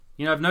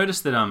I've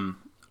noticed that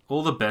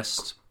all the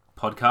best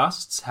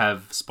podcasts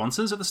have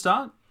sponsors at the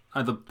start.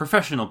 The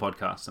professional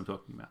podcasts I'm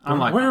talking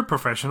about. We're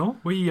professional.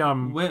 We have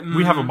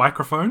a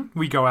microphone.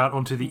 We go out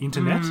onto the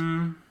internet.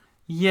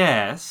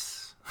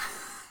 Yes,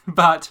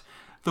 but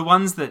the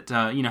ones that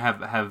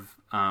have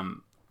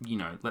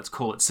let's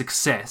call it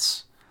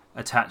success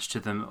attached to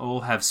them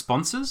all have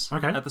sponsors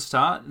at the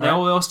start. They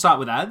all start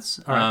with ads.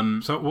 All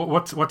right. So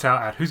what's our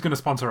ad? Who's going to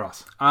sponsor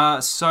us?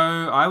 So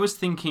I was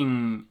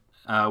thinking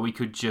we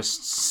could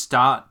just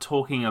start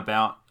talking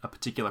about a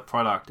particular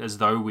product as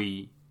though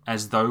we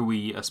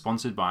are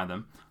sponsored by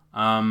them.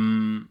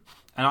 And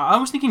I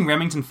was thinking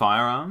Remington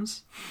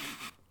Firearms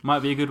might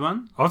be a good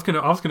one. I was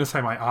gonna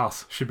say my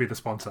ass should be the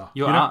sponsor.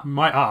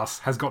 My ass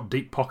has got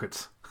deep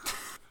pockets.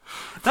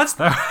 That's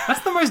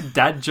the most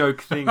dad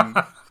joke thing.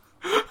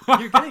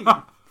 You're getting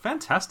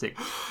fantastic.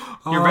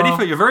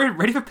 You're very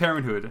ready for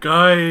parenthood.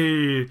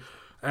 I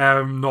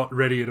am not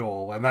ready at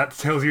all, and that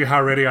tells you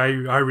how ready I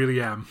really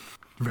am.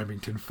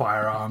 Remington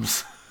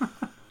Firearms.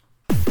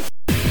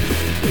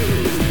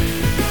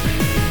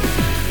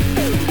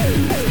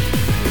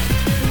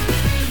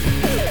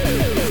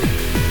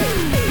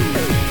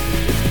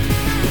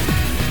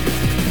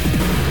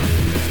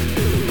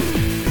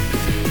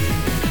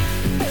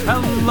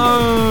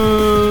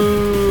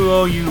 Hello,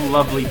 all you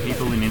lovely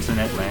people in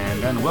internet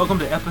land, and welcome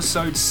to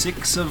episode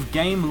 6 of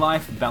Game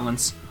Life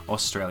Balance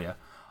Australia.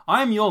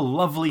 I'm your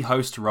lovely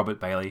host, Robert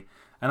Bailey,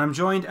 and I'm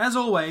joined, as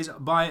always,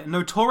 by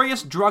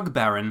notorious drug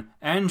baron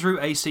Andrew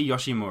A.C.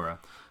 Yoshimura.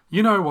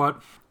 You know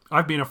what?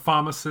 I've been a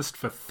pharmacist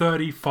for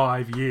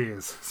 35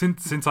 years,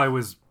 since I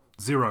was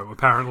 0,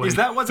 apparently. Is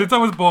that what? Since I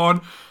was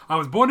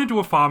born into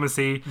a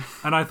pharmacy,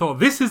 and I thought,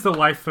 this is the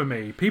life for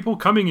me. People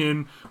coming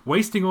in,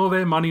 wasting all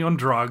their money on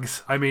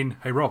drugs. I mean,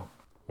 hey Rob,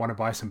 want to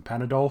buy some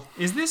Panadol?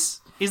 Is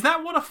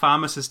that what a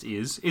pharmacist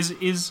is?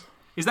 Is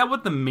that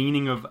what the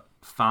meaning of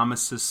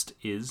pharmacist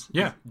is?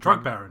 Yeah,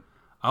 drug baron.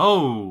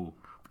 Oh.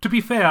 To be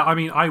fair, I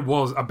mean, I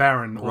was a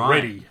baron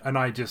already, and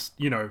I just,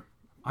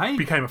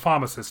 became a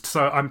pharmacist.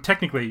 So I'm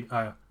technically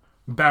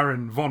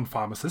Baron von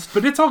Pharmacist,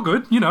 but it's all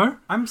good,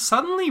 I'm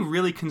suddenly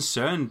really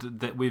concerned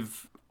that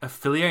we've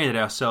affiliated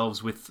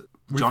ourselves with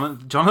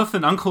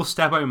Jonathan Uncle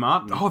Stabbo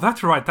Martin. Oh,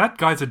 that's right. That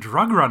guy's a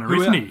drug runner,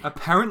 isn't he?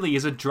 Apparently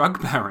is a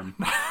drug baron.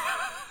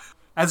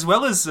 As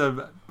well as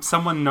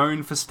someone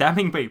known for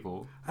stabbing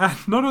people.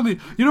 Not only...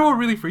 You know what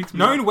really freaks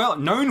me out?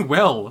 Known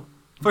well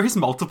for his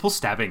multiple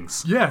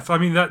stabbings. Yes,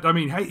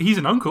 hey, he's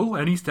an uncle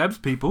and he stabs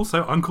people,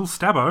 so Uncle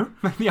Stabbo.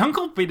 The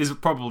uncle bit is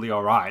probably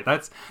alright.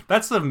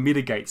 That sort of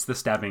mitigates the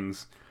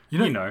stabbings.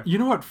 You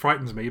know what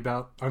frightens me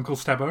about Uncle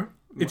Stabbo?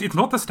 It's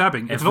not the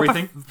stabbing.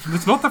 Everything?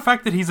 It's not the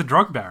fact that he's a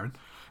drug baron.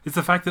 It's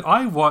the fact that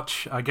I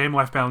watch Game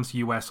Life Balance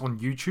US on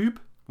YouTube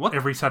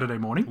every Saturday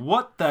morning.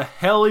 What the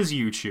hell is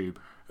YouTube?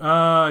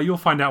 You'll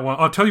find out.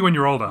 I'll tell you when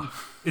you're older.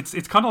 It's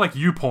kind of like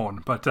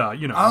YouPorn, but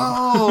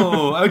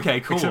Oh, okay,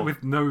 cool. Except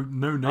with no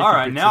naked all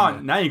right,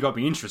 bits now you got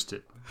me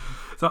interested.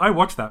 So I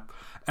watch that,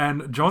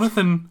 and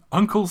Jonathan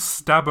Uncle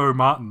Stabbo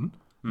Martin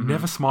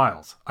never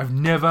smiles. I've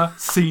never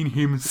seen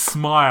him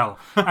smile,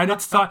 and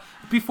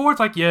before it's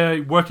like,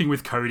 yeah, working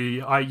with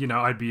Cody,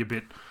 I'd be a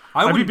bit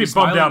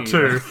bummed out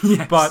too.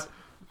 Yes.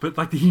 But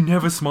like he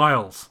never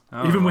smiles,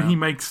 even when he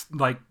makes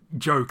like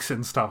jokes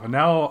and stuff. And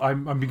now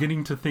I'm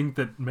beginning to think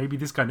that maybe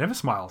this guy never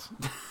smiles.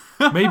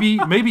 Maybe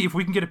if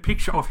we can get a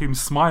picture of him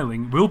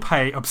smiling, we'll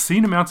pay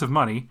obscene amounts of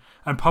money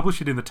and publish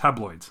it in the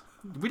tabloids.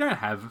 We don't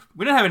have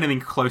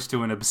anything close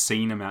to an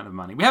obscene amount of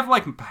money. We have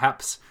like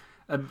perhaps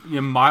a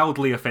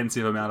mildly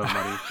offensive amount of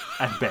money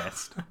at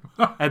best.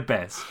 At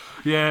best.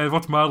 Yeah,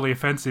 what's mildly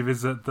offensive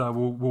is that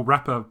we'll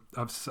wrap a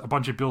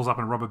bunch of bills up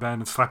in a rubber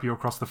band and slap you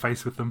across the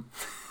face with them.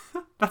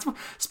 That's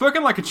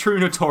spoken like a true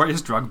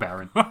notorious drug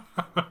baron.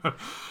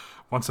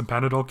 Want some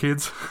Panadol,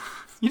 kids?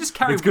 You just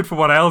carry. It's good for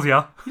what ails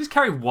ya. You just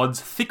carry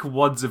thick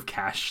wads of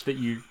cash that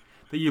you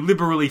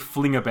liberally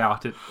fling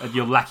about at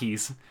your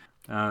lackeys,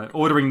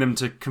 ordering them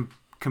to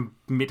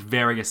commit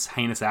various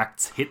heinous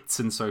acts, hits,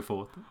 and so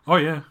forth. Oh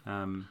yeah.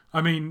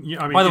 By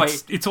the way,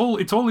 it's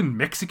all in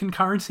Mexican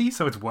currency,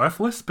 so it's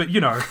worthless. But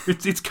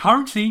it's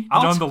currency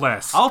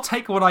nonetheless. I'll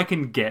take what I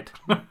can get.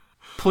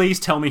 Please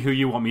tell me who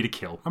you want me to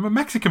kill. I'm a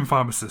Mexican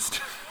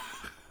pharmacist.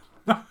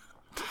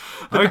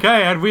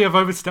 Okay, and we have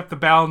overstepped the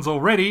bounds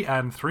already,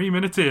 and 3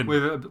 minutes in.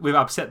 We've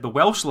upset the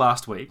Welsh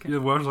last week.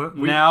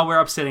 Now we're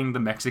upsetting the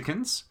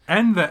Mexicans.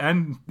 And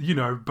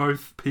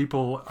both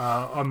people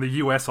on the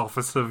US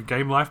office of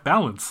Game Life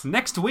Balance.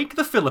 Next week,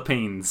 the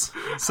Philippines.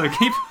 So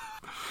keep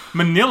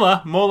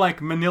Manila, more like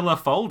Manila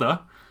folder,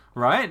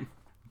 right?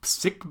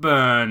 Sick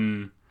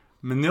burn.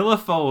 Manila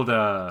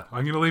folder.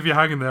 I'm going to leave you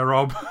hanging there,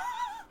 Rob.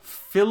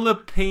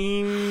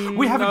 Philippine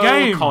we have a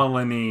game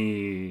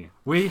colony.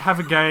 We have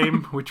a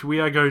game which we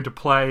are going to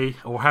play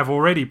or have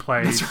already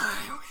played. That's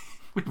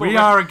right. We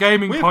are a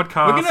gaming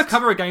podcast. We're going to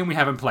cover a game we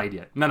haven't played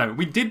yet. No,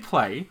 we did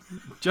play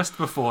just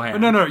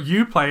beforehand. No,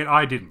 you played.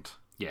 I didn't.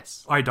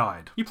 Yes, I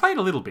died. You played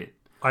a little bit.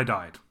 I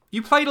died.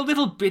 You played a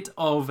little bit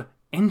of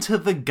Enter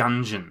the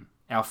Gungeon,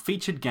 our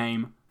featured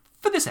game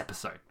for this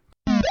episode.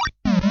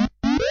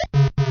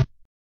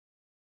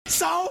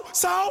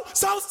 throw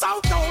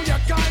your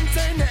guns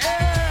in the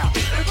air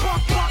and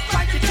buck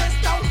like you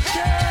just don't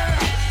care.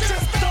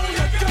 Just throw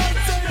your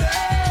guns in the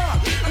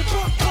air and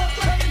buck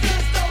like you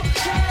just don't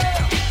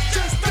care.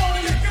 Just throw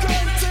your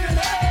guns in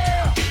the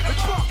air and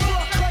buck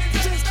like you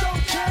just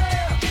don't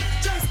care.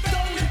 Just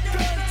throw your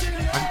guns in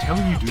the air. I'm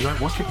telling you, dude, I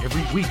watch it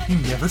every week. He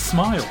never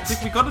smiles.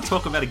 We got to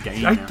talk about a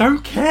game. I now.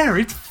 don't care.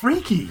 It's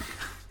freaky.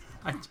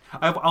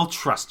 I'll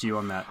trust you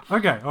on that.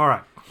 Okay, all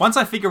right. Once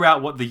I figure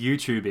out what the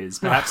YouTube is,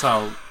 perhaps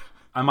I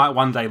might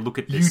one day look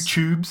at this.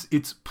 YouTubes,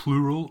 it's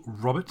plural,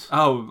 Robert.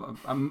 Oh,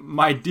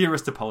 my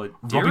dearest apology.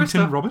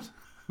 Robbington Robert?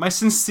 My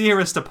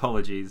sincerest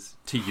apologies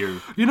to you.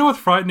 You know what's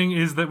frightening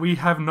is that we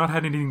have not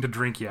had anything to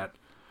drink yet.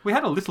 We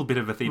had a little bit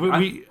of a thieving.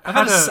 I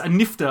had had a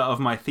nifter of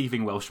my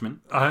thieving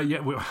Welshman. Yeah,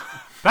 we're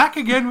back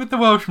again with the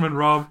Welshman,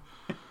 Rob.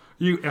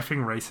 You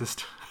effing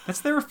racist. That's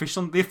the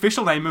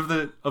official name of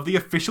the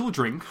official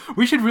drink.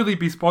 We should really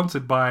be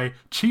sponsored by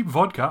cheap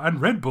vodka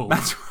and Red Bull.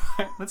 That's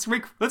right. Let's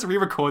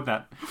re-record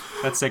that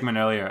segment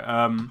earlier.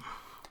 I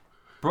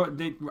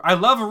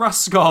love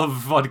Ruskov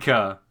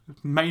vodka,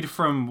 made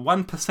from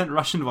 1%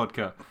 Russian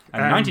vodka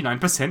and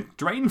 99%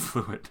 drain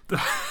fluid.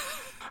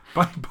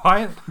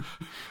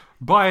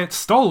 Buy it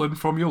stolen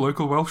from your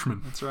local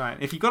Welshman. That's right.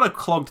 If you got a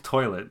clogged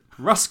toilet,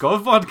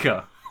 Ruskov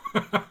vodka.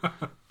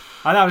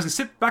 And I was going to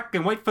sit back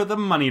and wait for the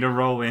money to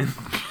roll in.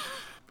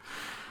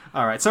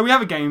 All right, so we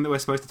have a game that we're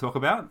supposed to talk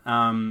about.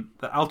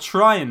 That I'll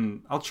try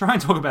and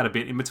talk about a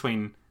bit in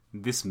between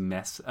this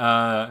mess.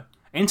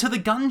 Enter the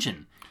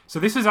Gungeon. So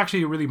this is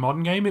actually a really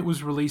modern game. It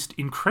was released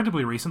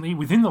incredibly recently,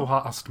 within the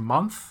last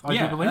month, I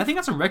do believe. I think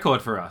that's a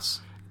record for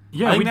us.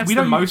 Yeah, I think that's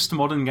the most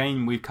modern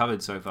game we've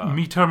covered so far.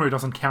 Miitomo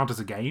doesn't count as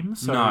a game,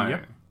 so no,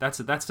 yeah. That's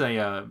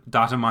a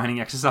data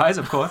mining exercise,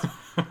 of course.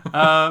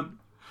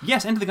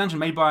 Yes, Enter the Gungeon,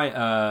 made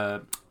by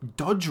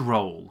Dodge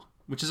Roll,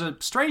 which is a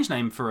strange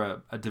name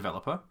for a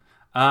developer,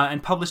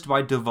 and published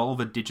by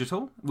Devolver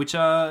Digital, which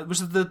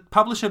is the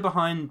publisher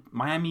behind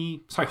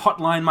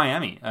Hotline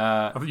Miami.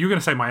 You were going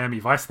to say Miami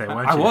Vice there,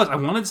 weren't you? I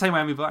wanted to say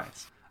Miami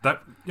Vice. I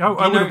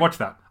would have watched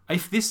that.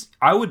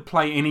 I would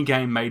play any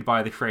game made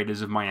by the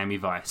creators of Miami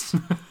Vice.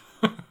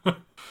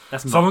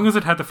 So long as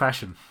it had the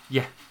fashion.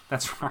 Yeah,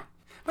 that's right.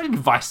 But in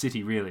Vice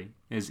City, really,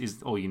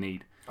 is all you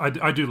need.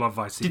 I do love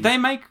Vice City. Did they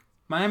make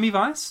Miami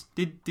Vice?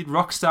 Did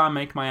Rockstar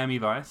make Miami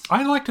Vice?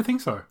 I like to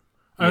think so.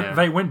 Yeah.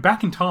 They went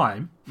back in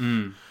time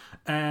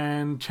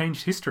and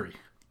changed history.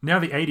 Now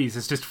the 80s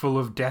is just full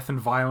of death and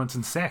violence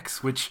and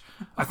sex, which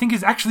I think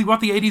is actually what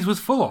the 80s was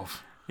full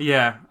of.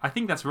 Yeah, I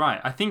think that's right.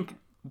 I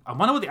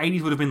wonder what the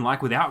 80s would have been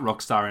like without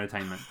Rockstar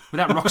Entertainment.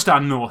 Without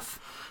Rockstar North.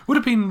 Would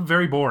have been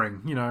very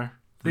boring, you know.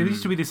 There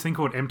used to be this thing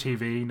called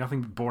MTV,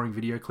 nothing but boring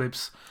video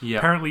clips. Yeah.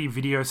 Apparently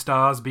video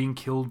stars being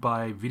killed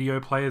by video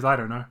players, I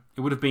don't know.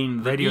 It would have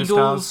been the Radio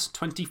Eagles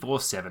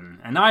 24/7,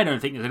 and I don't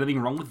think there's anything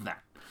wrong with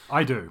that.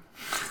 I do.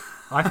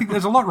 I think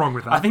there's a lot wrong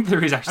with that. I think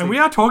there is actually. And we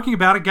are talking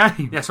about a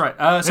game. That's right.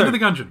 Enter the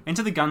Gungeon.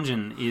 Enter the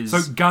Gungeon is... So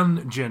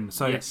Gungeon.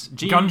 So yes,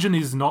 Gungeon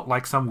is not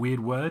like some weird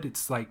word.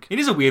 It's like... It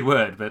is a weird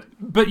word, but...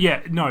 But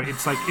yeah, no,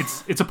 it's like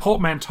it's a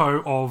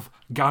portmanteau of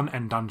gun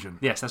and dungeon.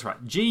 Yes, that's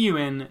right.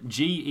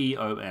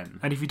 Gungeon.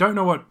 And if you don't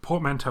know what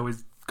portmanteau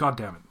is, god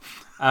damn it.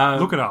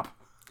 Look it up.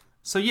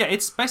 So yeah,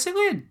 it's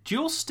basically a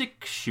dual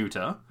stick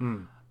shooter.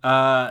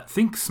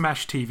 Think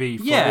Smash TV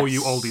for all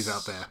you oldies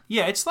out there.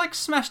 Yeah, it's like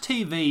Smash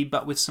TV,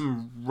 but with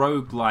some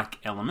roguelike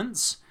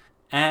elements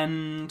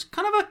and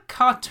kind of a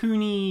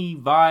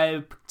cartoony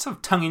vibe, sort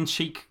of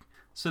tongue-in-cheek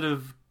sort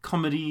of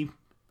comedy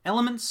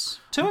elements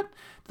to it.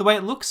 The way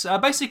it looks,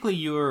 basically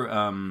you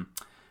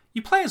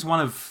play as one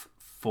of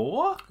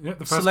 4 yeah,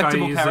 the first selectable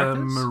guy is characters.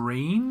 A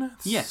Marine.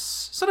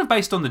 Yes, sort of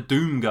based on the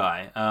Doom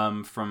guy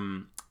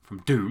from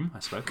Doom, I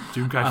suppose.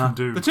 Doom guy from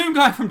Doom. The Doom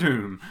guy from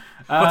Doom.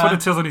 That's what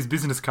it says on his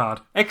business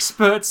card.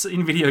 Experts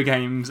in video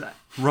games,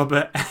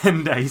 Robert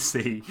and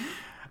AC.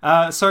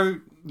 So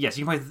yes,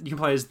 you can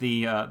play as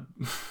the I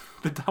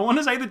want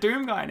to say the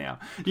Doom guy now.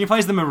 You can play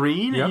as the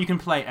Marine, and you can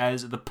play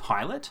as the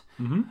pilot,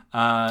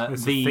 the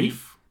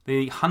thief,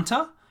 the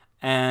hunter,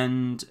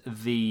 and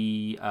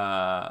the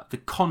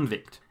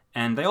convict.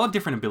 And they all have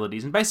different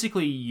abilities. And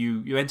basically,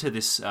 you enter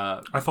this.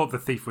 I thought the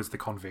thief was the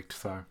convict,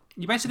 so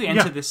you basically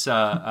enter this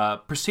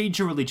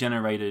procedurally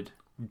generated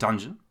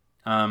dungeon.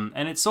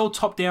 And it's all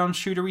top-down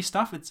shootery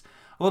stuff. It's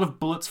a lot of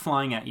bullets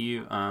flying at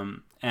you,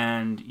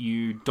 and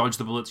you dodge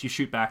the bullets, you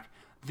shoot back.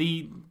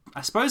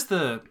 I suppose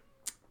the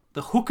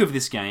hook of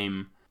this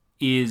game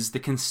is the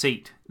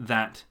conceit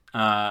that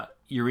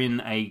you're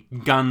in a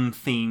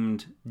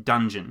gun-themed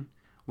dungeon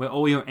where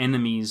all your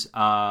enemies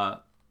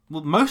are...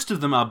 Well, most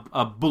of them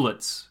are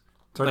bullets.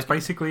 So it's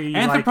basically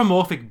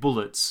anthropomorphic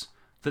bullets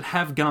that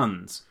have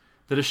guns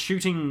that are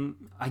shooting,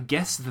 I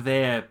guess,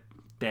 their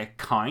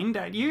kind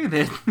at you.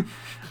 They're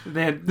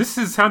This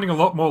is sounding a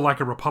lot more like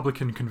a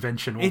Republican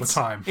convention all the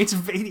time. It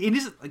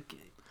is like,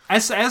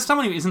 as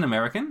someone who isn't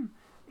American,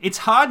 it's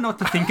hard not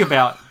to think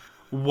about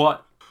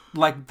what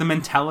like the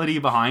mentality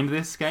behind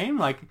this game.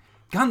 Like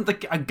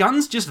are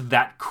guns just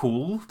that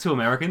cool to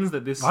Americans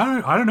that this?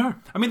 I don't know.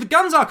 I mean, the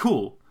guns are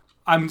cool.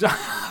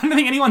 I don't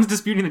think anyone's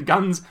disputing that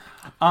guns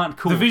aren't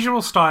cool. The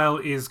visual style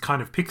is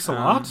kind of pixel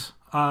art.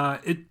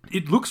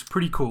 It looks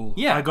pretty cool.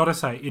 Yeah. I gotta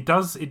say, it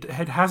does. It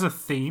has a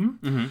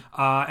theme,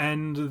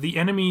 and the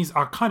enemies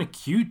are kind of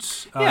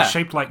cute, Yeah.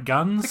 shaped like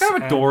guns. They're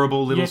kind of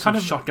adorable little yeah, sort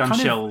of shotgun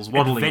shells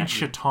waddling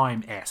Adventure at you.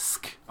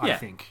 Time-esque, I Yeah.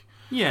 think.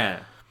 Yeah.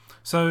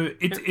 So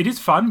it is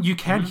fun. You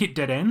can hit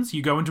dead ends.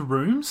 You go into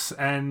rooms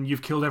and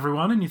you've killed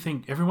everyone, and you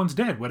think everyone's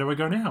dead. Where do I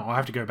go now? I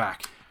have to go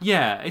back.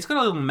 Yeah, it's got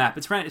a little map.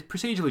 It's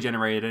procedurally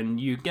generated,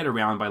 and you get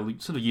around by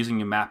sort of using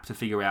your map to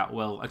figure out,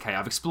 well, okay,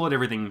 I've explored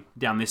everything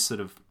down this sort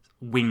of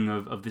wing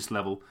of this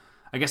level.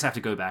 I guess I have to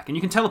go back. And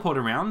you can teleport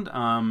around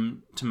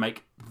to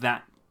make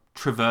that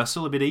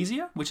traversal a bit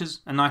easier, which is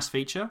a nice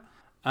feature.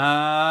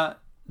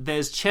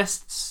 There's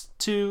chests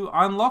to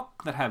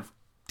unlock that have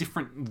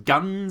different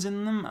guns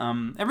in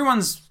them.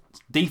 Everyone's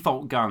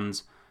default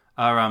guns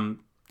are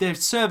they're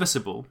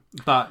serviceable,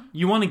 but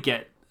you want to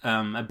get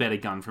a better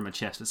gun from a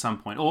chest at some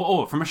point,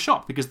 or from a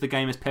shop, because the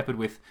game is peppered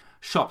with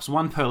shops,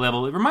 one per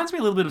level. It reminds me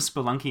a little bit of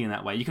Spelunky in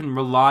that way. You can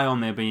rely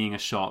on there being a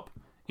shop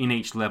in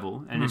each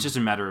level, and it's just a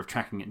matter of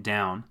tracking it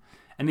down.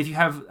 And if you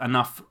have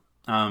enough,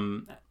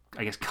 I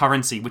guess,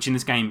 currency, which in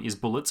this game is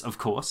bullets, of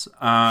course,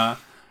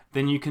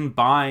 then you can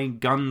buy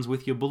guns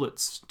with your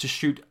bullets to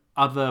shoot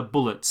other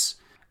bullets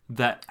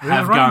that There's a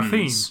have running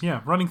guns theme.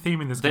 Yeah, running theme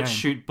in this game. that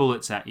shoot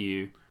bullets at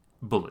you.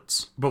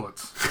 Bullets.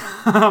 Bullets.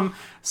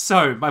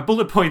 So, my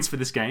bullet points for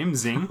this game,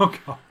 zing. Oh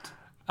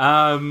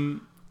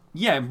god.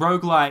 Yeah,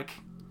 roguelike,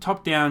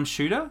 top-down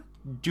shooter,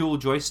 dual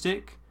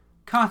joystick,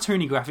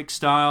 cartoony graphic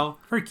style,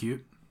 Very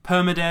cute.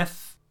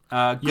 permadeath,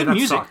 good that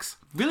music. sucks.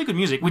 Really good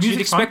music, which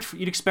music's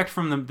you'd expect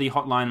from the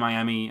Hotline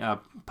Miami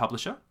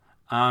publisher.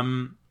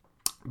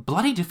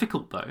 Bloody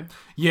difficult, though.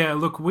 Yeah,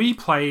 look, we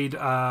played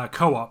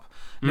co-op.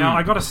 Now,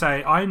 I gotta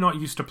say, I'm not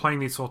used to playing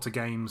these sorts of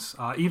games.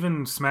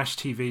 Even Smash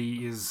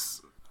TV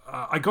is...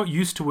 I got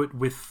used to it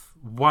with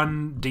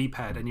one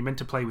D-pad, and you're meant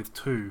to play with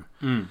two.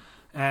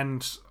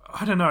 And,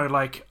 I don't know,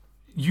 like,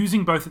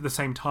 using both at the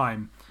same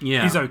time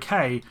is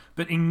okay,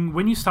 but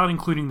when you start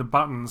including the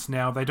buttons,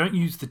 now, they don't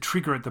use the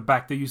trigger at the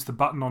back, they use the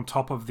button on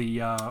top of the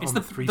It's on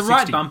the 360.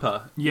 right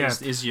bumper. Yeah,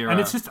 is your,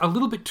 and it's just a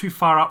little bit too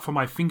far up for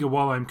my finger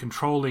while I'm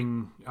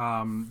controlling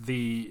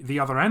the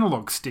other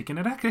analog stick, and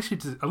it actually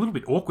is a little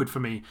bit awkward for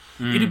me.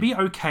 It'd be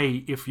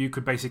okay if you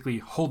could basically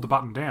hold the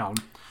button down,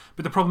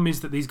 but the problem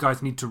is that these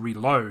guys need to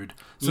reload.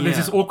 So there's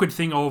this awkward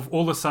thing of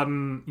all of a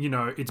sudden,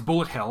 it's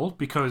bullet hell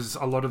because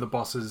a lot of the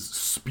bosses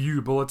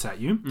spew bullets at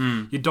you.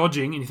 You're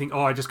dodging and you think,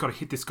 oh, I just got to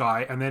hit this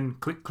guy, and then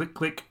click, click,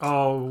 click.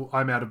 Oh,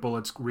 I'm out of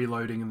bullets,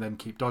 reloading, and then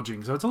keep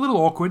dodging. So it's a little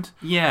awkward.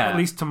 Yeah. At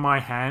least to my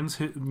hands,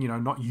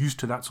 not used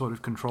to that sort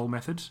of control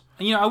method.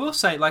 And, I will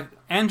say, like,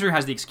 Andrew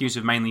has the excuse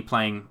of mainly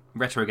playing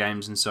retro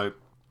games, and so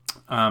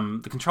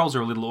the controls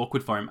are a little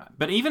awkward for him.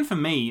 But even for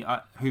me,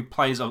 who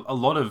plays a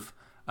lot of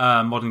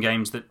modern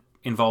games that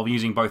involve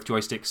using both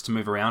joysticks to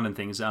move around and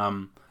things,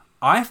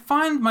 I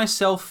find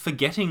myself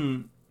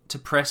forgetting to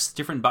press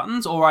different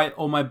buttons,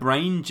 or my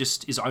brain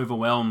just is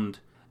overwhelmed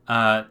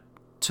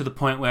to the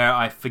point where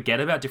I forget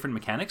about different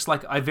mechanics.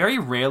 Like, I very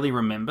rarely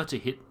remember to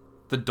hit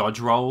the dodge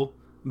roll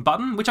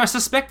button, which I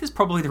suspect is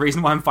probably the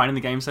reason why I'm finding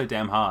the game so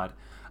damn hard.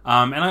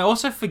 And I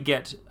also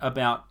forget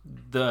about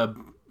the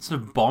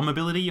sort of bomb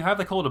ability you have.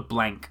 They call it a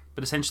blank,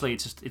 but essentially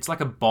it's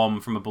like a bomb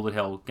from a bullet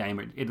hell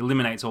game. It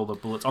eliminates all the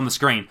bullets on the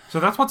screen. So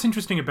that's what's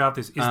interesting about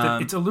this, is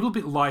that it's a little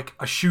bit like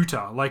a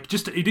shooter. Like,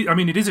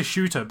 it is a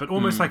shooter, but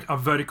almost like a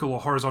vertical or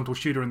horizontal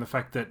shooter, in the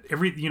fact that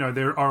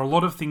there are a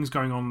lot of things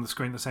going on the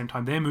screen at the same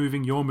time. They're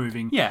moving, you're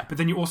moving. Yeah. But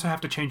then you also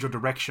have to change your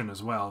direction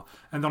as well.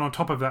 And then on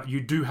top of that,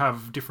 you do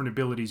have different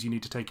abilities you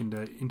need to take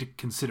into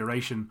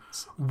consideration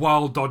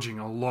while dodging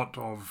a lot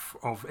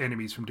of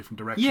enemies from different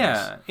directions.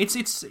 Yeah,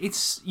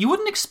 it's you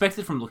wouldn't expect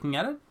it from looking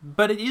at it,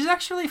 but it is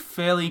actually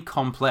fairly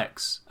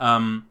complex.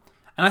 And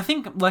I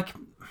think like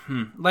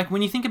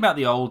when you think about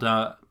the old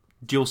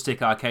dual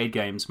stick arcade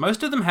games,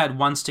 most of them had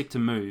one stick to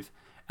move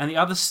and the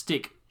other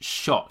stick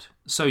shot.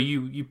 So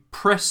you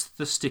press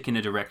the stick in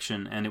a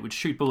direction and it would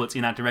shoot bullets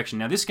in that direction.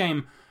 Now this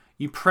game,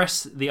 you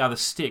press the other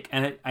stick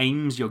and it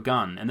aims your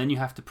gun, and then you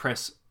have to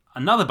press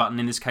another button,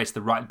 in this case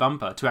the right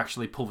bumper, to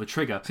actually pull the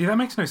trigger. See, that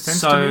makes no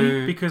sense to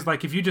me, because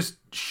like if you just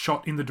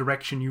shot in the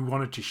direction you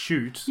wanted to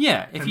shoot,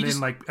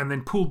 and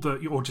then pulled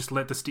or just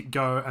let the stick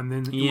go and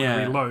then it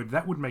would reload,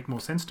 that would make more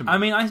sense to me. I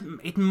mean,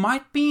 it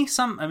might be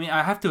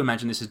I have to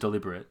imagine this is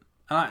deliberate.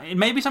 It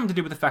may be something to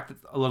do with the fact that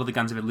a lot of the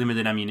guns have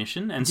limited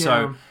ammunition, and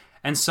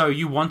so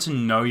you want to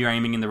know you're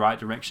aiming in the right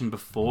direction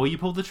before you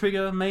pull the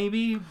trigger,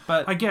 maybe.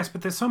 But I guess,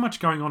 but there's so much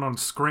going on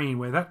screen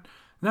where that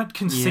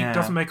conceit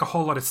doesn't make a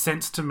whole lot of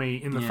sense to me,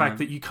 in the fact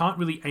that you can't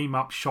really aim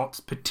up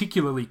shots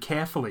particularly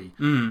carefully,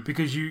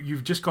 because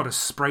you've just got to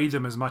spray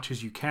them as much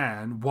as you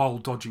can while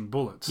dodging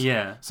bullets.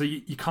 Yeah. So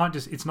you can't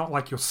just... It's not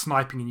like you're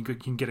sniping and you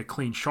can get a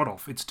clean shot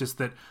off. It's just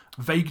that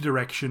vague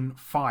direction,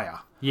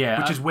 fire.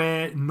 Yeah. Which is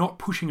where not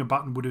pushing a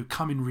button would have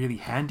come in really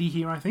handy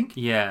here, I think.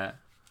 Yeah.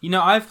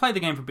 I've played the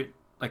game for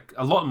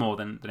a lot more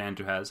than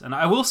Andrew has, and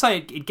I will say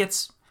it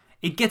gets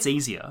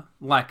easier.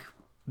 Like,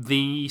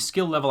 the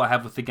skill level I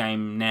have with the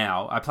game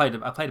now, I played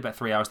about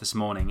 3 hours this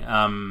morning,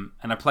 and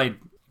I played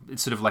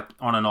it's sort of like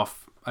on and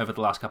off over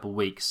the last couple of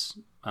weeks,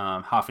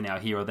 half an hour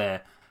here or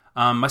there.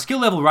 My skill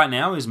level right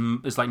now is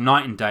like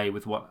night and day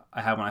with what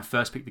I had when I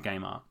first picked the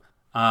game up.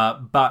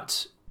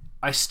 But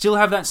I still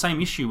have that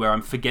same issue where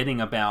I'm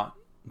forgetting about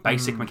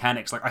basic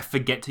mechanics. Like I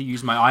forget to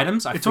use my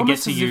items. I forget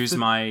to use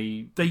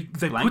my they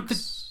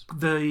blanks. put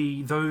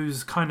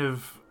those kind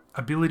of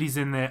abilities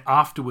in there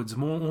afterwards,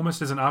 more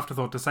almost as an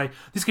afterthought to say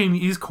this game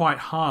is quite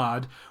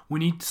hard. We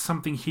need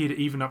something here to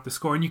even up the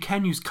score, and you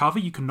can use cover.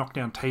 You can knock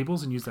down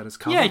tables and use that as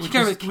cover. Yeah,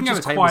 kicking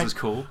over tables is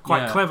cool.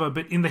 Quite clever.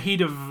 But in the heat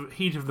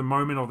of the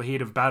moment or the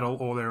heat of battle,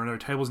 or there are no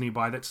tables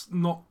nearby, that's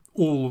not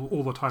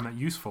all the time that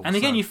useful. And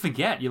again, you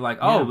forget. You're like,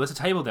 oh, there's a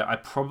table there. I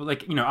probably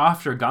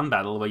after a gun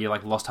battle where you're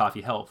like lost half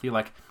your health, you're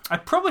like, I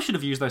probably should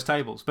have used those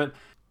tables. But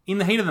in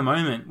the heat of the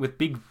moment, with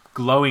big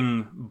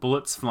glowing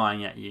bullets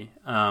flying at you,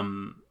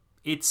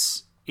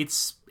 it's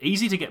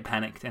easy to get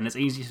panicked, and it's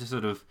easy to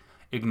sort of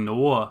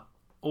ignore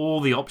all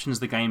the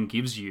options the game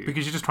gives you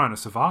because you're just trying to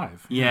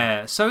survive.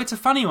 Yeah, so it's a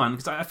funny one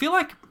because I feel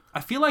like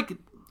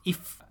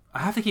if I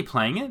have to keep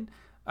playing it,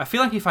 I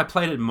feel like if I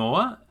played it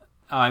more,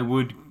 I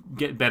would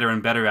get better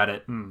and better at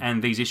it,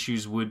 and these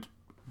issues would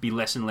be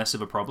less and less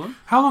of a problem.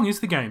 How long is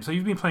the game? So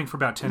you've been playing for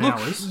about 10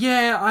 hours.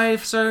 Yeah,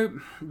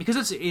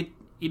 because it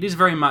is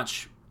very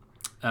much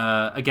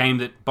a game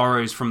that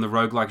borrows from the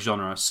roguelike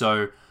genre.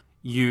 So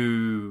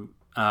you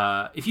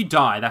if you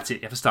die, that's it.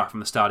 You have to start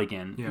from the start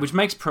again, which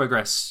makes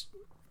progress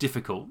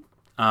difficult.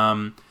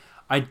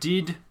 I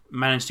did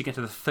manage to get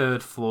to the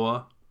 3rd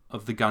floor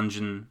of the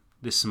Gungeon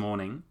this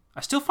morning.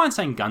 I still find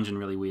saying Gungeon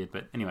really weird,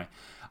 but anyway.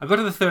 I got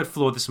to the 3rd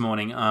floor this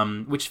morning,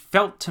 which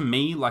felt to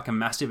me like a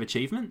massive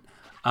achievement.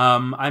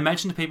 I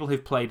imagine to people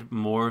who've played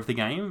more of the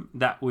game,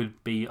 that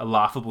would be a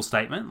laughable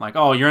statement. Like,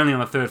 oh, you're only on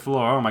the 3rd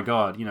floor. Oh my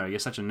god, you're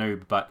such a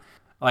noob. But,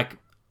 like,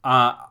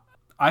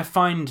 I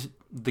find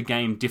the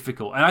game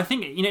difficult. And I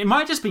think, it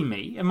might just be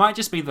me. It might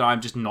just be that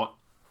I'm just not,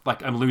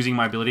 like, I'm losing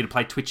my ability to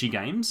play twitchy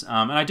games.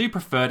 And I do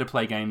prefer to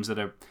play games that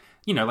are,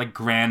 like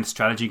grand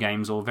strategy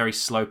games or very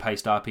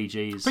slow-paced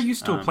RPGs. But you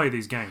still play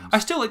these games. I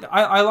still like.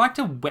 I like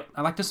to wet.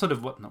 I like to sort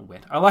of not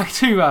wet. I like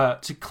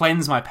to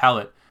cleanse my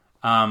palate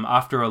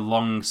after a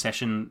long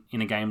session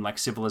in a game like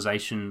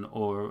Civilization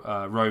or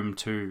Rome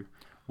 2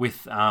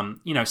 with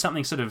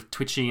something sort of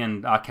twitchy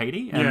and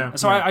arcadey.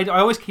 And I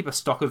always keep a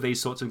stock of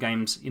these sorts of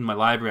games in my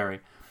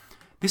library.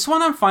 This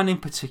one I'm finding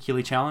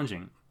particularly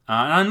challenging.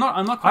 And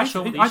I'm not quite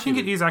sure what the issue I think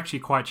it is actually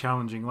quite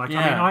challenging. Like,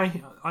 I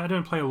mean, I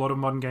don't play a lot of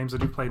modern games. I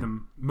do play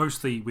them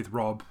mostly with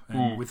Rob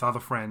and with other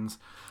friends.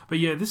 But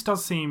yeah, this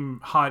does seem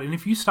hard. And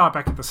if you start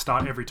back at the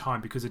start every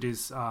time because it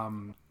is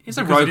it's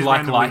a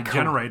roguelike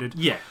generated,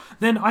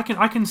 then I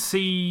can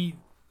see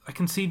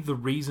the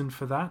reason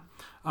for that.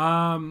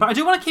 But I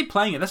do want to keep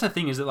playing it. That's the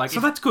thing, is that like...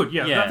 So that's good,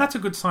 yeah. That's a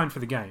good sign for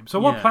the game. So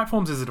what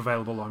platforms is it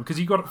available on? Because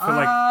you got it for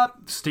like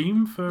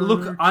Steam for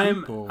Look,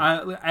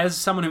 as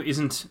someone who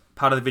isn't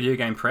part of the video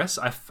game press,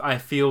 I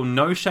feel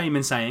no shame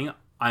in saying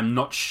I'm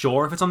not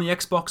sure if it's on the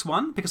Xbox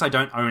One, because I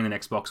don't own an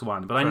Xbox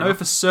One. But I know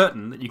for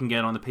certain that you can get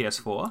it on the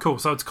PS4. Cool,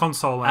 so it's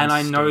console and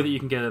I know Steam. that you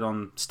can get it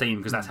on Steam,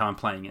 because that's how I'm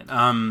playing it.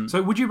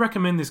 So would you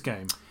recommend this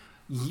game?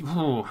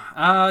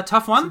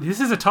 Tough one. This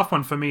is a tough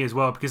one for me as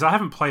well, because I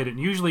haven't played it. And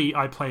usually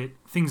I play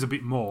things a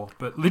bit more,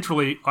 but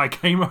literally I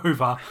came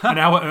over an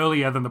hour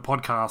earlier than the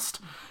podcast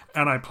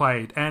and I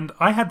played, and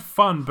I had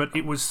fun, but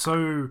it was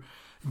so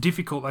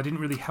difficult. I didn't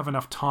really have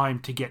enough time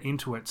to get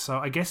into it. So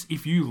I guess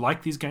if you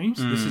like these games,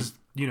 this is,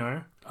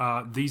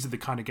 these are the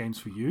kind of games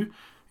for you.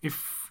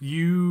 If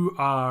you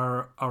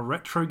are a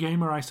retro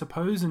gamer, I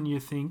suppose, and you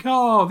think,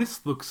 oh,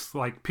 this looks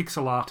like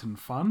pixel art and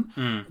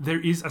fun, there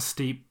is a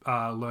steep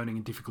learning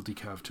and difficulty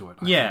curve to it.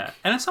 I think.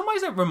 And in some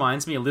ways that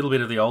reminds me a little bit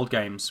of the old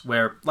games,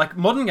 where, like,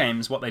 modern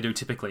games, what they do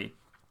typically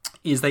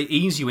is they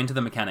ease you into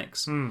the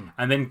mechanics and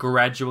then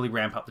gradually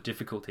ramp up the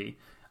difficulty,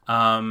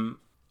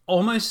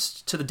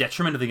 almost to the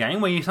detriment of the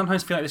game, where you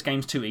sometimes feel like this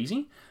game's too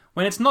easy.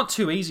 When it's not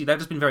too easy, they've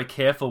just been very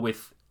careful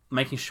with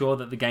making sure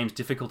that the game's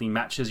difficulty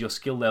matches your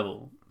skill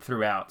level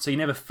throughout, so you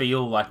never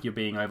feel like you're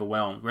being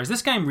overwhelmed. Whereas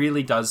this game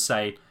really does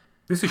say,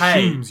 this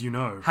assumes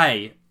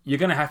hey, you're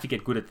going to have to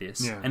get good at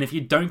this, and if you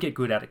don't get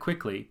good at it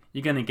quickly,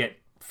 you're going to get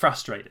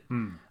frustrated.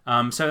 And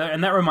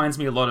that reminds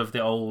me a lot of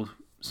the old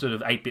sort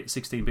of 8-bit,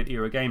 16-bit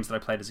era games that I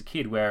played as a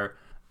kid, where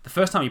the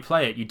first time you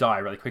play it, you die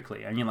really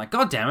quickly, and you're like,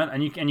 God damn it,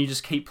 and you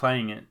just keep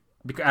playing it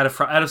out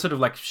of sort of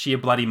like sheer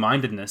bloody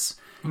mindedness.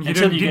 You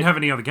didn't have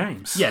any other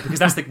games. Yeah, because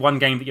that's the one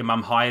game that your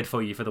mum hired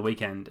for you for the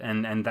weekend,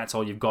 and that's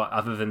all you've got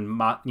other than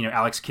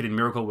Alex Kidd in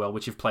Miracle World,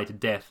 which you've played to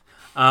death.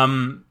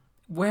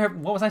 What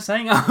was I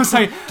saying?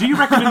 Do you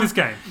recommend this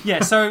game?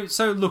 Yeah,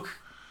 so look,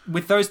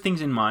 with those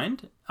things in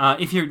mind,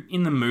 if you're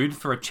in the mood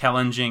for a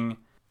challenging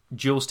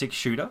dual stick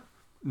shooter,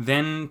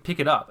 then pick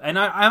it up. And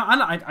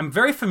I'm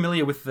very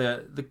familiar with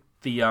the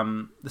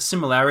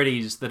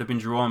similarities that have been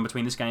drawn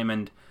between this game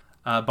and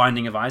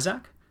Binding of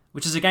Isaac,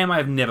 which is a game I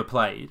have never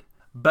played,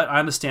 but I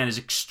understand is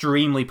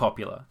extremely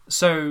popular.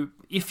 So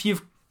if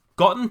you've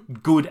gotten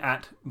good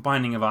at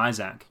Binding of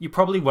Isaac, you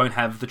probably won't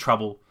have the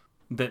trouble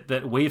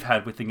that we've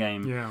had with the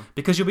game. Yeah.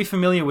 Because you'll be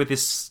familiar with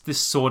this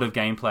sort of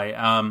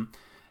gameplay.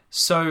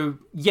 So,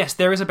 yes,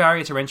 there is a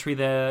barrier to entry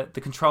there.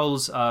 The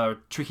controls are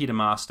tricky to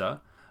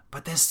master.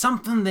 But there's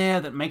something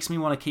there that makes me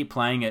want to keep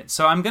playing it.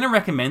 So I'm going to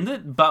recommend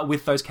it, but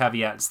with those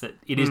caveats that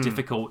it is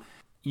difficult.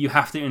 You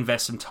have to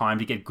invest some time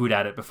to get good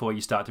at it before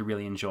you start to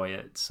really enjoy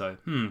it. So,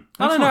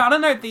 I don't know. I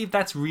don't know if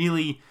that's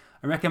really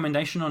a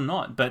recommendation or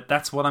not, but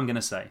that's what I'm going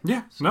to say.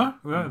 Yeah,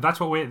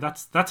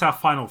 that's our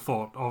final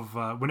thought of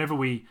whenever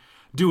we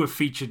do a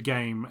featured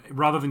game,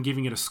 rather than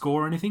giving it a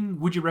score or anything,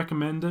 would you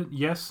recommend it?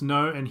 Yes,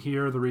 no, and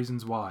here are the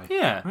reasons why.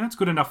 Yeah. That's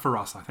good enough for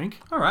us, I think.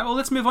 All right, well,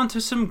 let's move on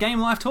to some game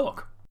life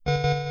talk.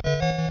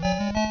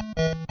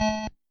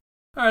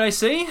 All right,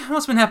 AC,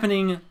 what's been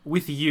happening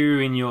with you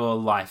in your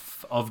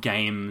life of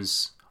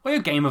games, or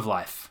your game of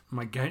life?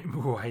 My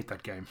game... Oh, I hate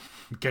that game.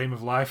 Game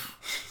of life.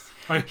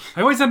 I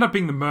always end up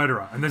being the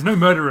murderer, and there's no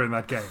murderer in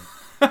that game.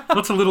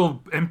 Lots of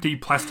little empty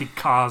plastic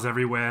cars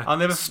everywhere,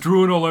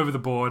 strewn all over the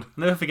board.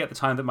 I'll never forget the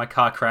time that my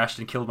car crashed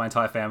and killed my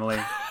entire family.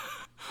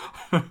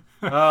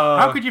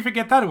 How could you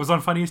forget that? It was on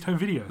Funniest Home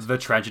Videos. The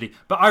tragedy.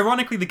 But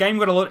ironically, the game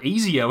got a lot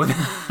easier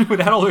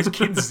without all those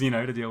kids,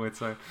 to deal with.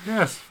 So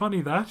yes,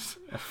 funny that.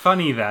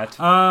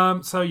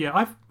 So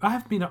yeah, I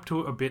have been up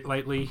to it a bit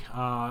lately.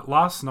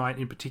 Last night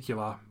in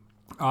particular,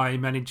 I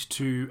managed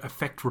to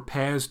effect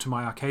repairs to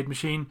my arcade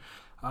machine.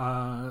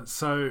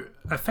 So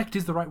effect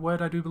is the right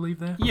word, I do believe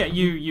there. Yeah,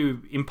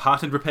 you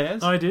imparted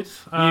repairs. I did.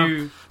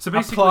 You so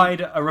basically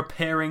applied a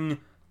repairing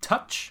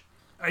touch.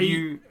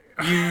 You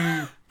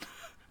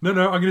No,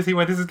 I'm going to see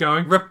where this is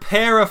going.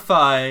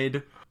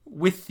 Repairified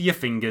with your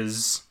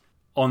fingers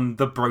on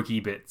the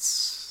brokey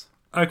bits.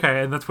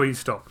 Okay, and that's where you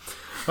stop.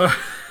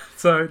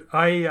 So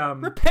I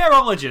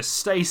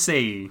Repairologist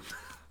AC.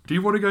 Do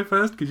you want to go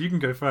first? Because you can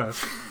go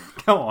first.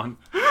 Go on.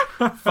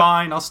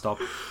 Fine, I'll stop.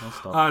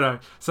 I know.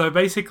 So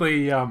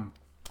basically, on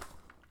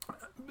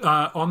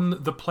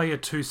the Player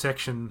 2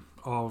 section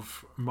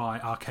of my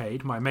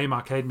arcade, my MAME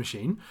arcade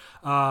machine,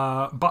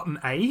 button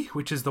A,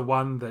 which is the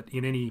one that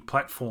in any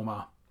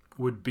platformer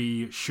would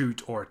be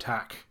shoot or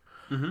attack,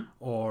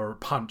 or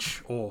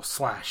punch or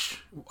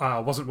slash,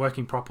 wasn't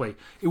working properly.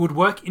 It would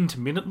work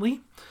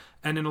intermittently,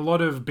 and in a lot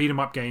of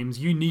beat-em-up games,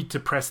 you need to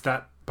press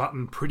that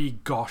button pretty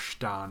gosh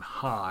darn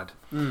hard.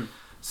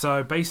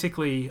 So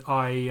basically,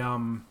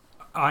 I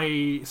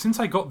since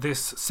I got this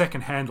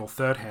second hand or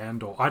third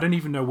hand, or I don't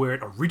even know where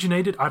it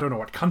originated, I don't know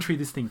what country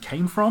this thing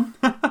came from,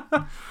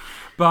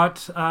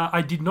 but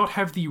I did not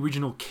have the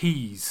original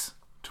keys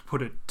to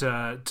put it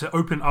to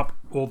open up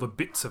all the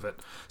bits of it.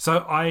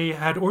 So I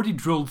had already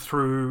drilled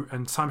through,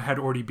 and some had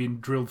already been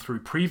drilled through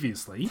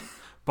previously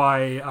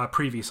by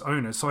previous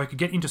owners, so I could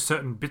get into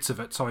certain bits of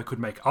it so I could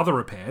make other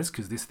repairs,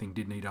 because this thing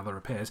did need other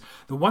repairs.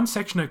 The one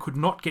section I could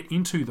not get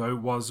into, though,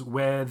 was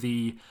where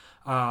the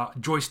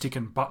joystick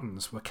and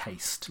buttons were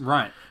cased.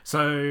 Right.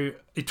 So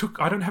it took...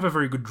 I don't have a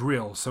very good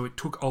drill, so it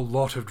took a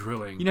lot of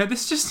drilling.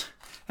 This just...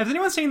 Has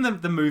anyone seen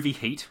the movie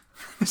Heat?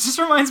 This just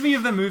reminds me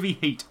of the movie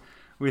Heat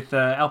with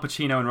Al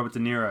Pacino and Robert De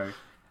Niro.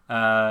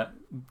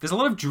 There's a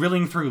lot of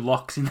drilling through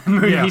locks in that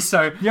movie,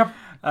 so... Yep.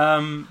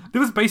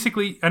 There was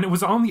basically, and it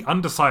was on the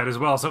underside as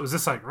well, so it was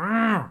just like,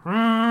 oh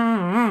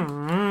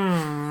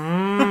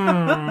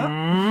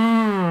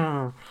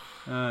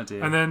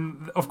dear. And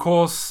then, of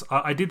course,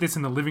 I did this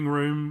in the living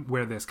room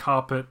where there's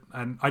carpet,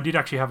 and I did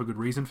actually have a good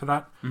reason for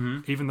that,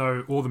 even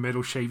though all the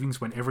metal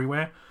shavings went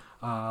everywhere.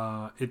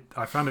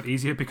 I found it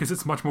easier because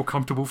it's much more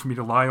comfortable for me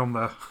to lie on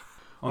the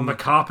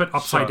carpet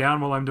upside down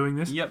while I'm doing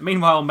this. Yep.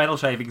 Meanwhile, metal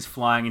shavings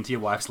flying into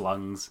your wife's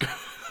lungs.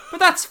 But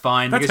that's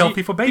fine. That's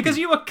healthy for baby. Because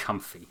you were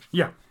comfy.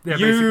 Yeah, you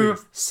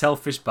basically.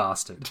 Selfish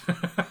bastard.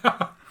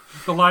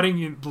 The lighting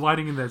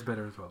in there's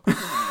better as well.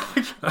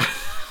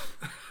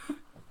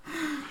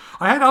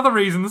 I had other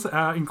reasons,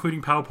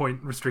 including PowerPoint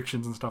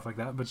restrictions and stuff like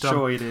that. But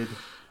sure you did.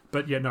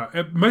 But yeah, no.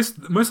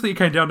 Mostly it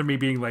came down to me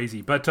being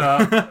lazy. But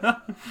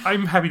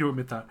I'm happy to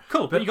admit that.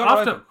 Cool. But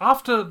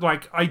after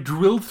I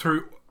drilled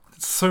through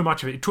so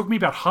much of it. It took me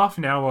about half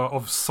an hour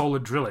of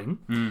solid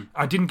drilling.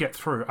 I didn't get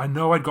through. I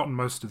know I'd gotten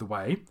most of the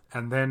way,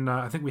 and then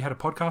I think we had a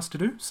podcast to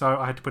do, so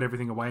I had to put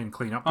everything away and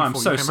clean up. I'm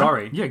so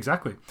sorry. Yeah,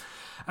 exactly.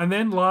 And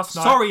then last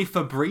night, sorry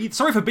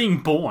for being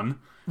born.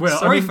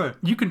 Well,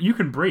 you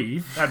can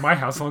breathe at my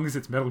house as long as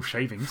it's metal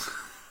shavings.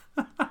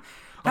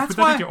 That's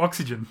why your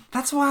oxygen.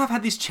 That's why I've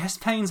had these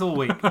chest pains all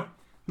week.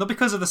 Not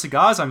because of the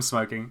cigars I'm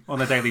smoking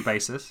on a daily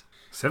basis.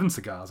 7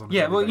 cigars on a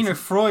daily basis. Yeah, well,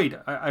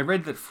 Freud. I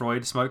read that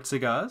Freud smoked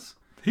cigars.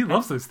 He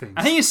loves those things.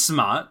 And he is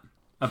smart,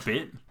 a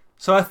bit.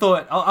 So I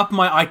thought, I'll up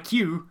my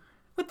IQ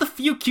with a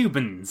few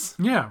Cubans.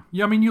 Yeah,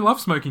 I mean, you love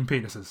smoking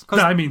penises.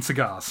 No, I mean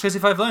cigars. Because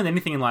if I've learned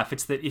anything in life,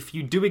 it's that if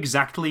you do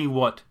exactly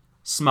what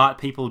smart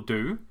people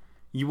do,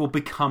 you will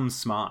become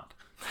smart.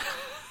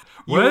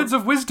 Words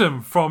of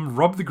wisdom from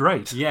Rob the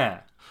Great. Yeah.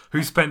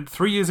 Who spent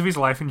 3 years of his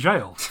life in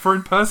jail for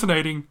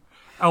impersonating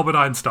Albert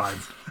Einstein.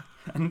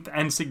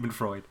 and Sigmund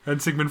Freud.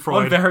 And Sigmund On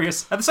Freud.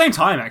 various... At the same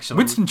time, actually.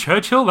 Winston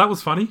Churchill, that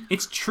was funny.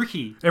 It's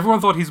tricky. Everyone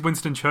thought his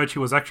Winston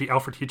Churchill was actually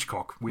Alfred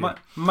Hitchcock. Weird.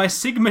 My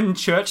Sigmund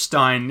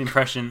Churchstein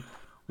impression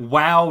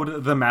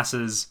wowed the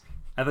masses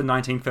at the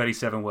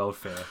 1937 World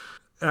Fair.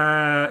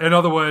 In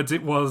other words,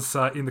 it was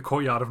in the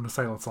courtyard of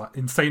an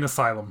insane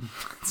asylum.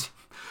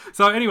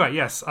 So anyway,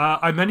 yes,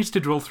 I managed to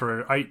drill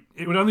through.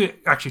 It would only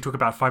actually took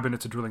about 5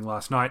 minutes of drilling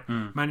last night.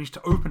 Managed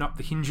to open up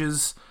the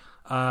hinges,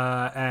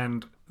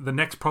 and the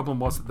next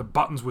problem was that the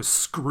buttons were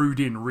screwed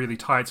in really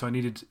tight. So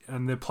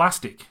and they're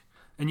plastic,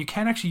 and you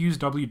can actually use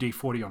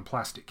WD-40 on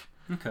plastic.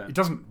 Okay. It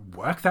doesn't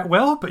work that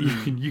well, but you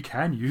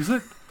can use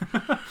it.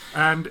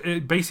 And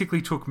it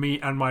basically took me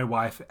and my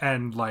wife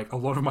and like a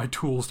lot of my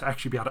tools to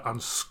actually be able to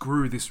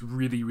unscrew this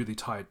really, really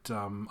tight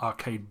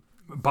arcade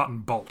button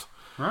bolt.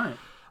 Right.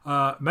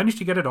 Managed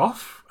to get it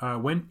off.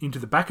 Went into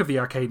the back of the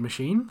arcade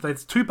machine.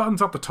 There's 2 buttons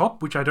up the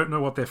top, which I don't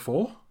know what they're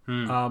for.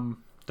 Don't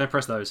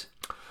press those.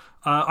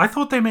 I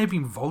thought they may have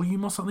been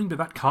volume or something, but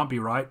that can't be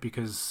right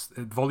because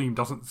volume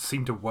doesn't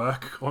seem to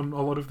work on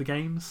a lot of the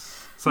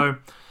games. So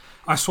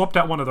I swapped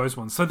out one of those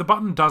ones. So the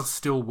button does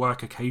still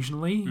work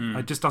occasionally.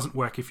 It just doesn't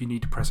work if you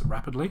need to press it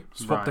rapidly.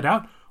 Swapped it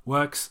out.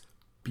 Works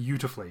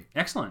beautifully.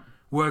 Excellent.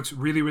 Works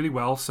really, really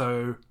well.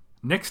 So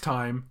next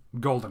time,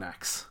 Golden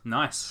Axe.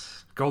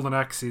 Nice. Golden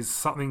Axe is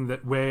something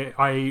where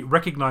I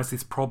recognize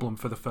this problem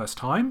for the first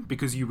time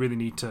because you really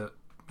need to,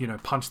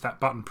 punch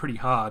that button pretty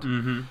hard.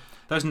 Mm-hmm.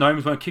 Those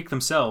gnomes won't kick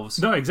themselves.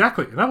 No,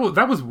 exactly.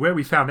 That was where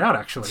we found out,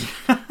 actually.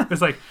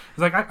 It's like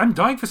I'm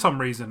dying for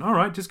some reason. All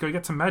right, just go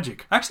get some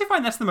magic. I actually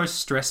find that's the most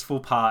stressful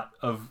part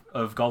of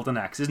Golden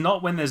Axe, is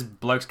not when there's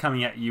blokes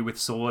coming at you with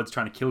swords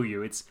trying to kill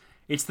you.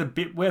 It's the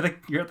bit where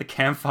you're at the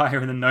campfire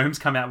and the gnomes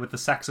come out with the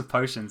sacks of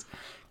potions.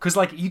 Because,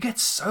 you get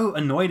so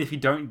annoyed if you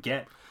don't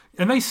get...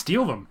 And they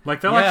steal them.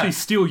 They'll actually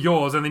steal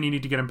yours, and then you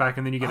need to get them back,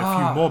 and then you get a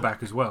few more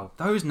back as well.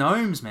 Those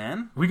gnomes,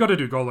 man. We got to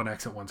do Golden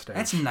Axe at one stage.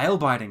 That's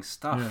nail-biting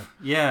stuff.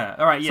 Yeah.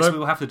 All right, yes, we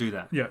will have to do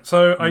that. Yeah,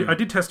 so I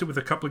did test it with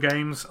a couple of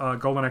games.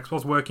 Golden Axe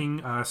was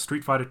working.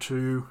 Street Fighter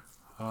 2,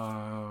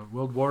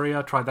 World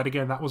Warrior, tried that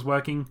again. That was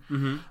working.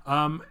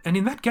 Mm-hmm. And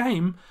in that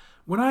game,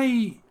 when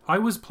I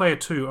was player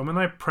 2, and when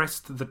I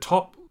pressed the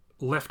top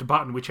left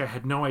button, which I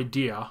had no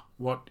idea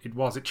what it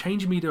was, it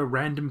changed me to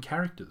random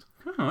characters.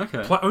 Oh,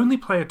 okay. Only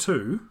player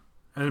 2,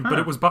 but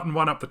it was button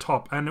 1 up the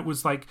top, and it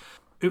was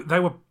they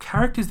were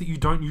characters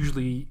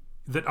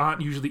that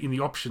aren't usually in the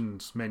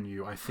options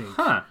menu, I think.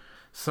 Huh.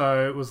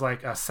 So it was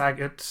like a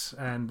Sagat,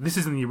 and this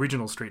is in the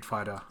original Street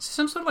Fighter.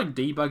 Some sort of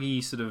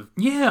debuggy sort of...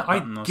 Yeah,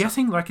 I'm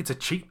guessing it's a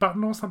cheat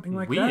button or something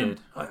like that. Weird.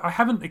 I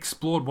haven't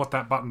explored what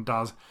that button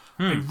does.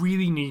 I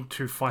really need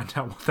to find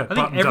out what that button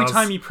does. I think every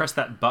time you press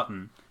that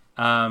button,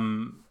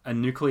 a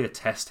nuclear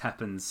test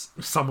happens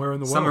somewhere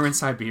in the world, somewhere in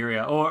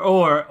Siberia,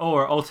 or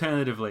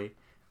alternatively,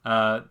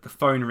 the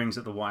phone rings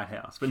at the White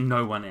House, but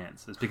no one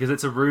answers because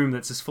it's a room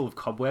that's just full of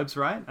cobwebs,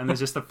 right? And there's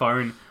just a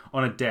phone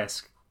on a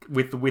desk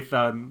with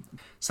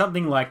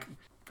something like,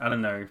 I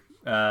don't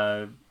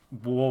know,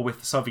 war with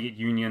the Soviet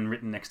Union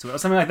written next to it or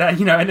something like that,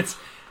 and it's.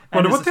 I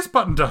wonder what this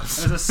button does.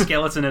 There's a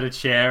skeleton at a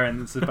chair and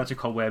there's a bunch of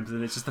cobwebs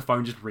and it's just the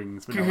phone just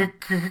rings. But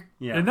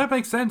yeah. And that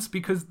makes sense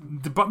because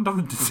the button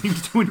doesn't seem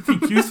to do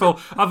anything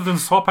useful other than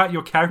swap out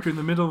your character in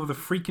the middle of the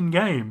freaking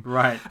game.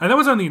 Right. And that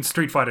was only in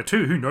Street Fighter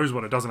 2. Who knows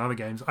what it does in other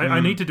games.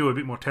 I need to do a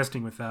bit more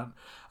testing with that.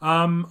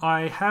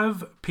 I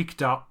have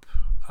picked up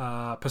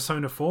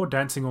Persona 4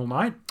 Dancing All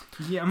Night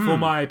for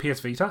my PS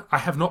Vita. I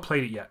have not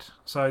played it yet.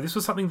 So this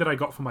was something that I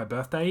got for my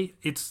birthday.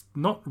 It's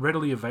not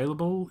readily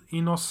available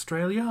in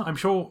Australia. I'm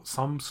sure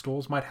some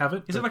stores might have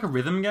it. Is it like a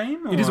rhythm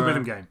game? It is a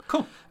rhythm game.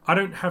 Cool. I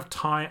don't have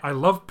time. I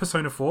love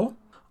Persona 4.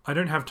 I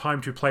don't have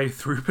time to play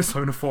through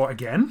Persona 4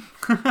 again.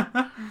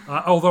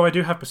 Although I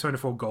do have Persona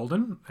 4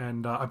 Golden,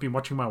 and I've been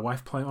watching my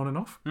wife play on and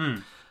off.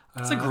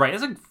 It's a great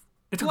game.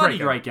 It's a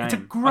great game. It's a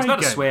great I was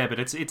about game. to swear, but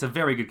it's a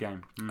very good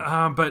game.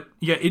 But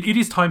yeah, it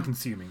is time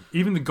consuming.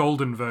 Even the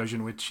Golden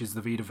version, which is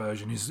the Vita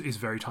version, is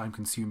very time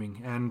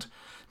consuming. And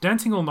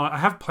Dancing All Night, I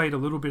have played a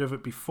little bit of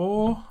it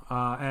before,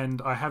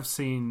 and I have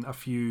seen a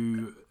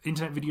few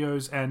internet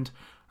videos, and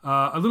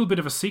a little bit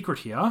of a secret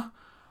here.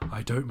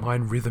 I don't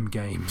mind rhythm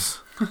games.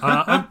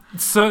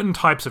 Certain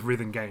types of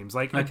rhythm games,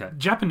 like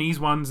Japanese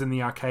ones in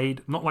the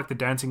arcade, not like the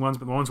dancing ones,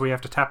 but the ones where you have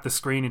to tap the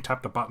screen and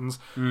tap the buttons.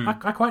 I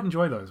quite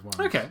enjoy those ones.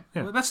 Okay,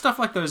 yeah. Well, that's stuff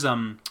like those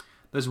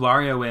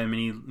WarioWare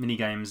mini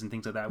games and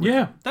things like that.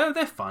 Yeah,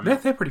 they're fun.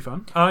 They're pretty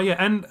fun. Yeah,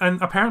 and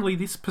apparently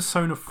this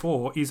Persona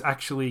 4 is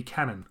actually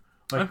canon.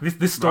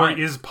 This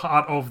story is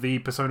part of the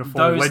Persona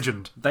 4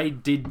 legend. They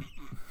did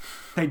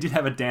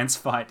have a dance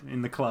fight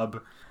in the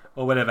club.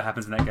 Or whatever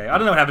happens in that game. I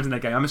don't know what happens in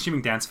that game. I'm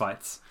assuming dance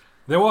fights.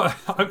 There were,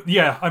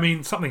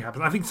 something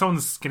happens. I think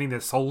someone's getting their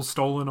soul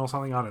stolen or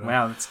something. I don't know.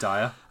 Wow, that's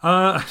dire.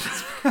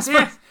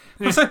 Yeah.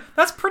 So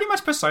that's pretty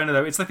much Persona,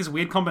 though. It's like this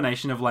weird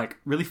combination of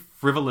really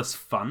frivolous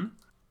fun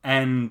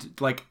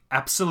and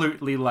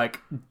absolutely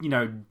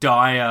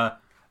dire,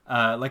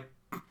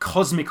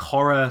 cosmic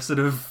horror sort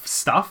of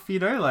stuff.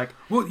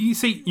 Well, you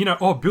see,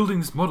 building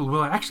this model,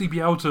 will I actually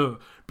be able to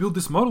build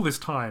this model this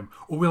time?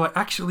 Or will I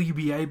actually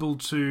be able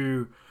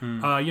to,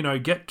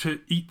 get to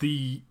eat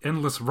the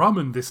endless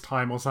ramen this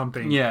time or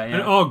something? Yeah, yeah.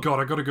 And, oh god,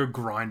 I got to go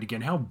grind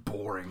again. How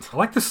boring. I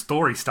like the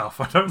story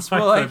stuff. I don't more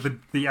like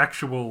like- the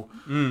actual,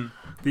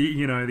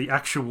 the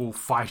actual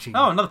fighting.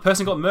 Oh, another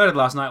person got murdered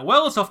last night.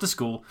 Well, it's off to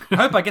school. I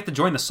hope I get to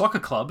join the soccer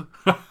club.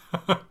 Then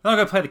I'll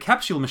go play the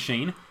capsule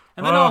machine.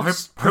 And then I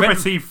hope I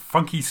see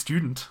funky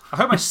student. I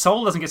hope my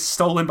soul doesn't get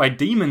stolen by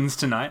demons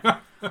tonight.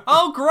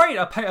 Oh, great!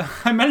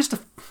 I managed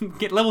to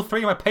get level 3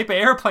 of my paper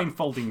airplane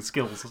folding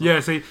skills. Yeah,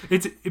 see,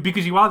 it's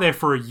because you are there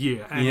for a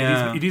year, and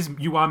Yeah. it is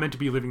you are meant to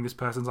be living this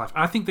person's life.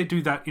 I think they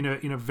do that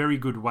in a very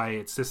good way.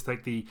 It's just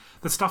like the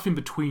stuff in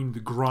between, the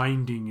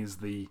grinding is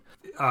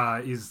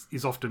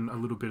is often a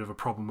little bit of a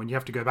problem when you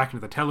have to go back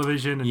into the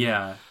television and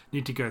Yeah. you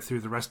need to go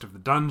through the rest of the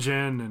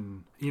dungeon,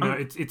 and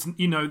it's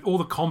all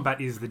the combat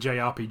is the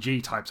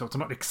JRPG type, so it's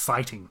not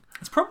exciting.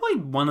 It's probably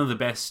one of the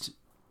best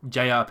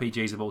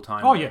JRPGs of all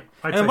time. Oh, yeah,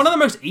 I'd and say one of so.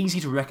 the most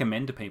easy to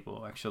recommend to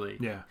people, actually.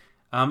 Yeah.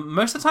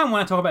 Most of the time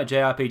when I talk about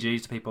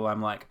JRPGs to people,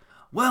 I'm like,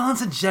 well,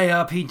 it's a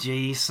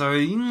JRPG, so,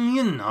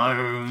 you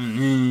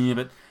know.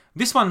 But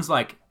this one's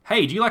like,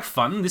 hey, do you like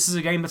fun? This is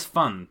a game that's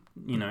fun,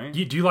 you know? Do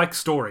you like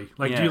story?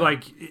 Like, do you Yeah.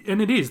 like...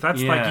 And it is.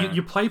 That's Yeah. like...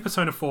 You play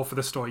Persona 4 for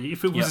the story.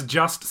 If it was Yep.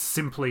 just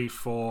simply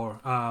for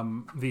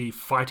the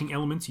fighting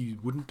elements, you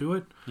wouldn't do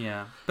it.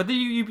 Yeah. But then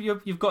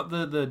you've got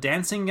the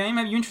dancing game.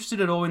 Are you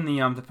interested at all in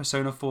the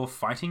Persona 4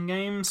 fighting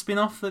game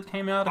spin-off that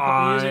came out a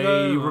couple years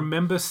ago? I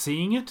remember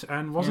seeing it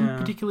and wasn't Yeah.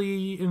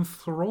 particularly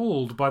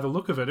enthralled by the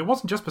look of it. It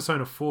wasn't just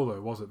Persona 4,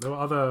 though, was it? There were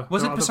other...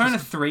 Was there it were Persona other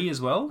 3 as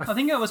well? I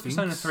think it was think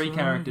Persona 3 so.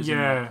 characters. in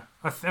Yeah. there.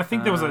 I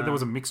think there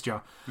was a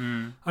mixture.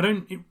 I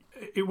don't...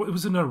 It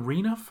was an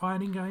arena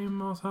fighting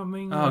game or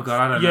something. Oh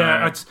god, I don't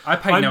know. I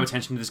paid no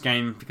attention to this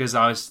game because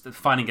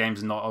fighting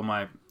games are not on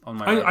my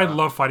I radar.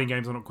 love fighting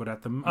games. I'm not good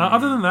at them.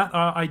 Other than that,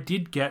 I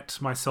did get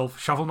myself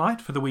Shovel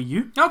Knight for the Wii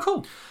U. Oh,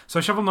 cool.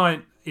 So Shovel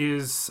Knight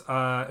is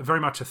very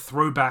much a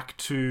throwback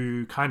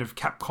to kind of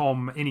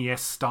Capcom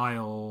NES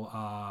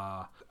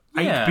style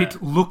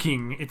 8-bit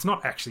looking. It's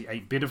not actually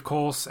 8-bit, of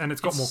course, and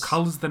it's got more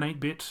colours than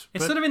 8-bit.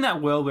 It's sort of in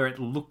that world where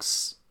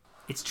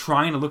it's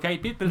trying to look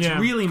 8-bit, but it's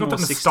really got more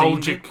that 16-bit.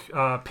 nostalgic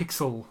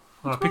pixel.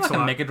 It's more pixel like a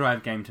art. Mega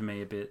Drive game to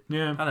me a bit.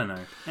 Yeah. I don't know.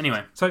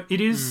 Anyway. So it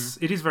is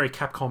very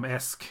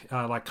Capcom-esque,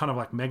 like kind of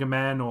like Mega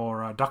Man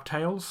or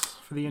DuckTales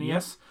for the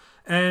NES.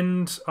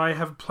 And I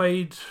have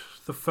played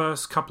the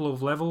first couple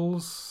of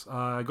levels,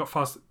 got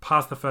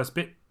past the first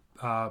bit,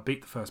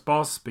 beat the first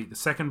boss, beat the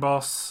second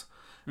boss,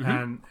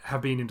 and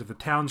have been into the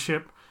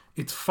township.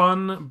 It's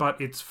fun, but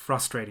it's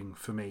frustrating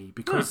for me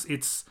because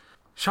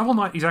Shovel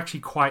Knight is actually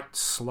quite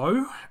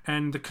slow,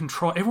 and the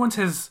control... Everyone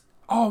says,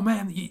 oh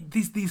man,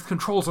 these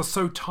controls are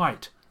so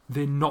tight.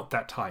 They're not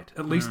that tight.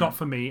 At least not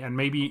for me, and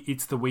maybe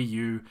it's the Wii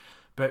U.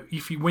 But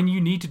when you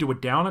need to do a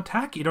down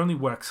attack, it only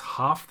works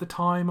half the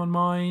time on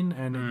mine,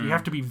 and you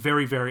have to be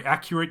very, very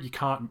accurate. You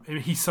can't...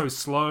 He's so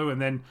slow,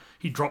 and then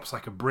he drops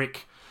like a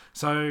brick.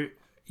 So,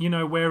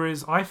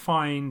 whereas I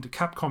find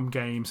Capcom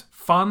games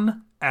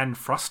fun and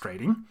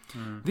frustrating,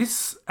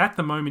 this, at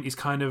the moment, is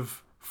kind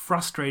of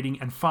frustrating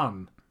and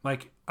fun.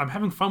 Like, I'm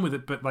having fun with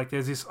it, but, like,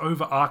 there's this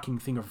overarching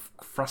thing of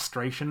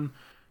frustration,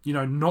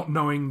 not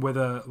knowing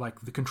whether,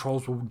 like, the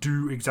controls will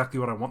do exactly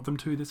what I want them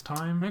to this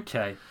time.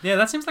 Okay. Yeah,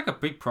 that seems like a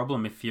big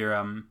problem if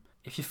you're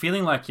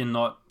feeling like you're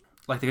not...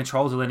 Like, the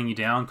controls are letting you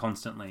down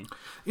constantly.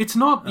 It's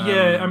not,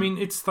 I mean,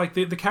 it's, like,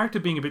 the character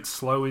being a bit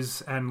slow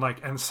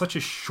and such a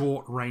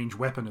short-range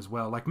weapon as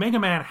well. Like, Mega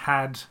Man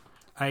had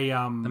a...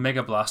 The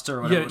Mega Blaster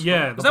or whatever the Is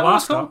that what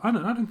it's blaster. called?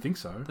 I don't think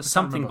so. The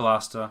something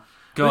blaster.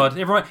 God,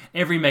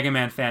 every Mega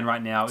Man fan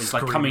right now is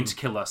like coming to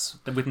kill us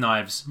with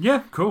knives.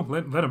 Yeah, cool.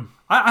 Let him.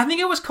 I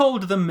think it was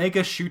called the Mega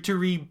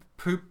Shootery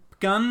Poop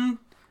Gun.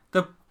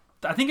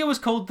 I think it was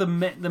called the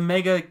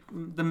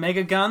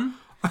Mega Gun.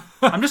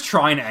 I'm just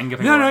trying to anger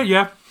people. No,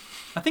 yeah.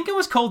 I think it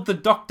was called the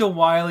Dr.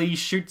 Wily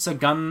Shoots a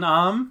Gun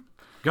Arm.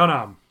 Gun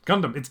arm.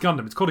 Gundam. It's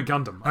Gundam. It's called a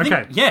Gundam.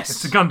 Okay. Yes.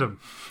 It's a Gundam.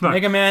 No.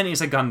 Mega Man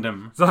is a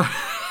Gundam. So,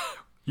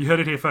 you heard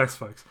it here first,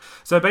 folks.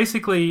 So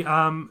basically,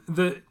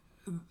 the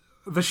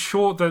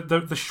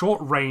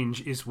short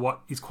range is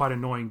what is quite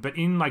annoying. But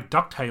in like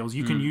DuckTales,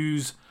 you can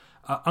use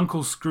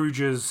Uncle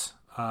Scrooge's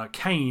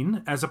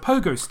cane as a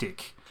pogo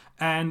stick.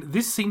 And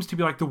this seems to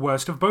be like the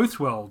worst of both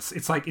worlds.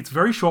 It's like it's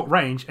very short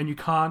range, and you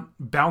can't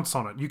bounce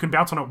on it. You can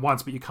bounce on it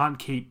once, but you can't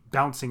keep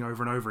bouncing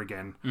over and over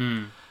again.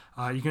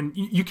 You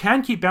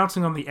can keep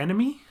bouncing on the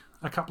enemy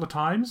a couple of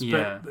times,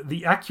 but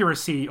the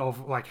accuracy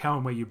of like how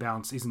and where you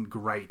bounce isn't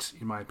great,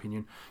 in my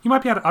opinion. You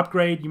might be able to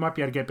upgrade. You might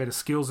be able to get better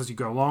skills as you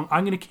go along.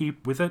 I'm going to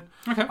keep with it.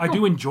 Okay, I cool.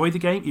 do enjoy the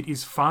game. It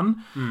is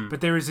fun,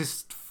 but there is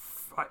this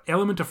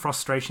element of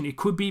frustration. It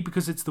could be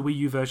because it's the Wii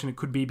U version. It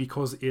could be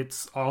because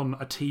it's on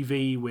a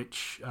TV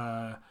which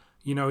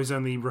is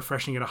only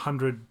refreshing at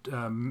 100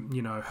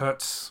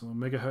 hertz or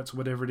megahertz or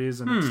whatever it is,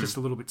 and it's just a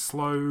little bit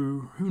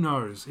slow. Who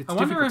knows? It's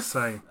difficult to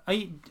say.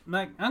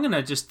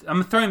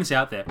 I'm throwing this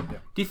out there. Yeah.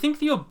 Do you think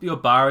that your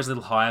bar is a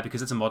little higher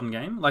because it's a modern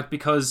game? Like,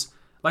 because,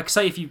 like,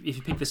 say if you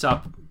pick this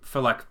up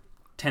for like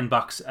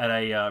 $10 at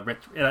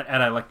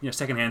a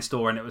secondhand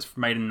store and it was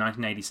made in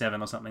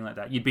 1987 or something like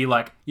that, you'd be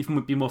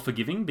more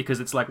forgiving because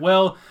it's like,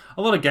 well,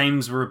 a lot of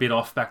games were a bit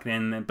off back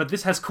then, but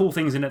this has cool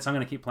things in it, so I'm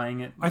going to keep playing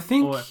it. I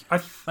think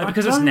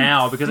because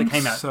it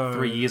came out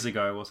 3 years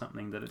ago or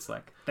something, that it's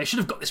like they should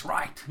have got this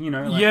right,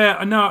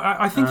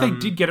 I think they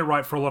did get it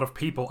right for a lot of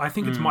people. I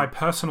think it's my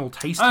personal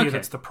taste here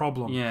that's the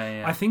problem.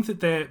 Yeah. I think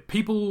that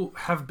people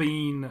have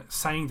been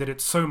saying that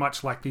it's so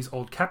much like these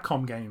old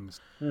Capcom games,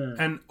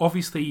 and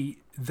obviously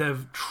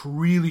they've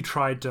really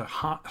tried to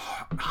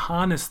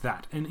harness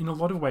that, and in a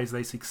lot of ways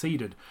they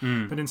succeeded.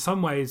 But in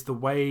some ways, the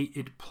way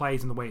it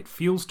plays and the way it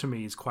feels to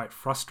me is quite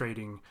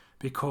frustrating,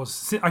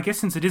 because I guess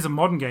since it is a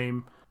modern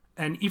game,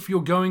 and if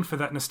you're going for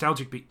that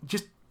nostalgic beat,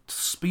 just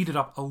speed it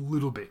up a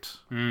little bit.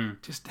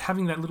 Just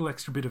having that little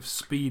extra bit of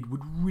speed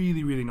would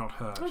really, really not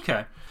hurt.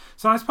 Okay.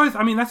 So I suppose,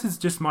 that is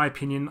just my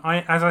opinion.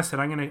 As I said,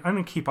 I'm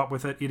gonna keep up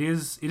with it. It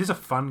is a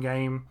fun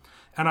game,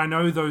 and I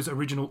know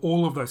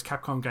all of those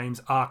Capcom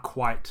games are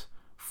quite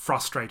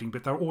frustrating,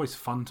 but they're always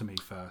fun to me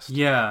first.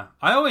 Yeah,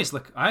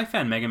 I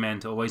found Mega Man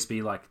to always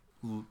be like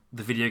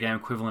the video game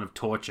equivalent of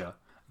torture,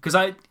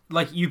 because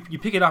you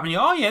pick it up and you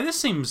go, oh yeah, this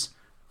seems.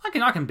 I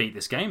can beat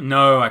this game.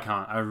 No, I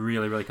can't. I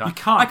really, really can't. You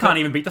can't. I can't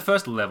even beat the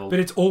first level. But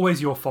it's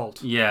always your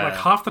fault. Yeah. Like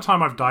half the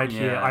time I've died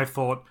here, I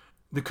thought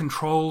the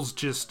controls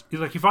just...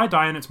 Like if I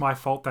die and it's my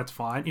fault, that's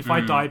fine. If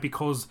I die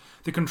because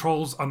the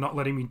controls are not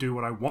letting me do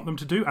what I want them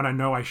to do, and I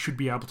know I should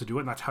be able to do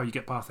it, and that's how you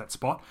get past that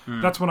spot,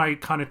 that's when I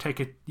kind of take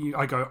it...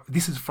 I go,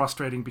 this is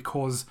frustrating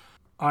because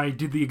I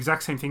did the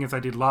exact same thing as I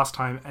did last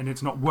time, and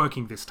it's not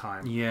working this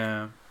time.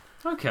 Yeah.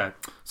 Okay.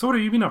 So what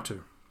have you been up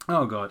to?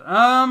 Oh, God.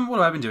 What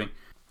have I been doing?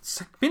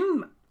 It's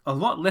been a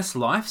lot less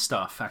life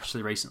stuff,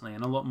 actually, recently,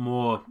 and a lot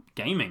more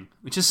gaming,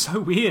 which is so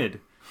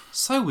weird.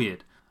 So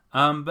weird.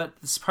 But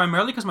it's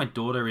primarily because my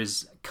daughter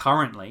is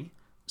currently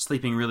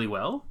sleeping really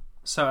well,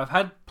 so I've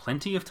had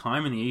plenty of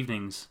time in the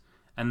evenings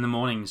and the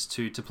mornings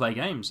to play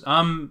games.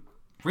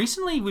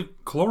 Recently, we've...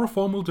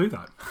 Chloroform will do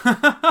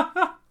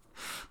that.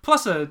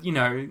 Plus a,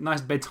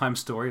 nice bedtime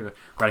story of a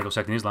radical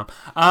sect in Islam.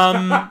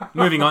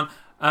 Moving on.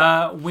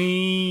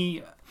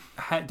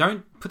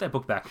 Don't put that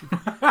book back.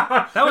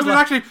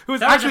 It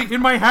was actually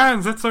in my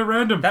hands. That's so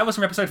random. That was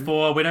from episode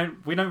 4. We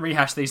don't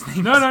rehash these things.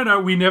 No.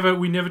 We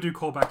never do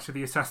callbacks to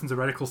the Assassins, a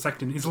radical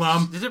sect in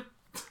Islam.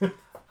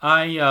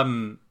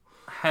 I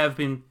have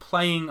been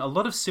playing a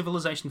lot of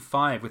Civilization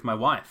 5 with my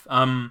wife,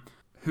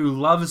 who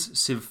loves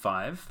Civ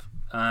 5.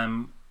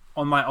 On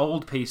my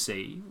old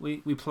PC,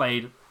 we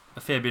played a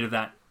fair bit of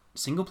that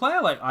single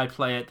player. Like I'd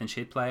play it, then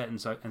she'd play it,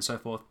 and so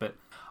forth. But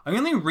I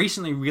only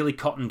recently really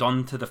cottoned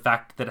on to the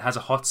fact that it has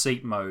a hot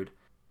seat mode,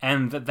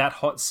 and that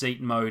hot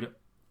seat mode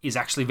is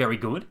actually very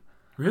good.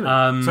 Really?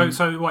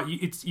 So what?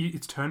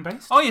 It's turn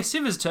based? Oh yeah,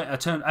 Civ is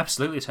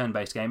absolutely a turn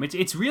based game.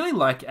 It's really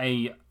like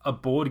a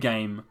board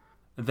game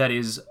that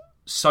is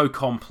so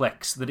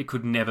complex that it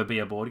could never be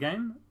a board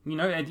game.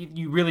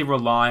 You really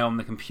rely on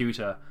the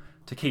computer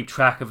to keep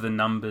track of the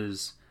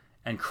numbers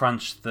and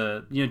crunch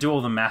do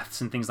all the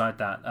maths and things like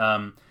that.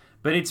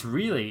 But it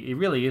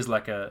really is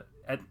like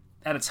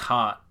at its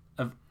heart,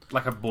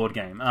 like a board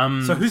game.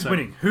 So who's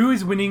winning? Who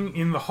is winning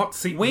in the hot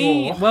seat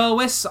war? Well,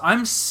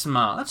 I'm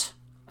smart,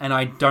 and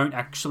I don't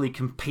actually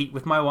compete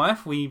with my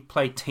wife. We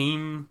play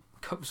team.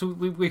 So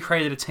we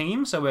created a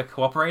team, so we're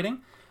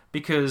cooperating,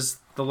 because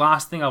the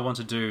last thing I want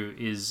to do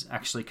is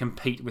actually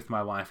compete with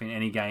my wife in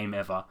any game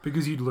ever.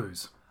 Because you'd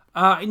lose.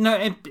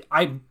 No,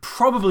 I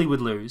probably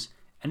would lose,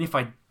 and if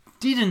I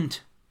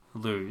didn't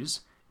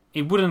lose,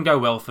 it wouldn't go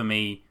well for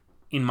me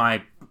in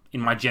my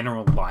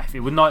general life.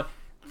 It would not.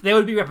 There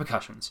would be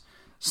repercussions.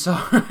 So,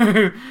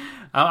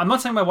 I'm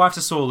not saying my wife's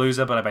a sore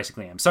loser, but I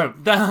basically am. So,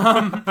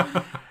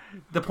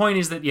 the point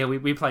is that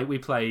we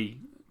play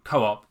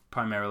co-op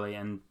primarily,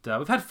 and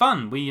we've had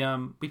fun. We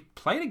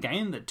played a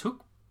game that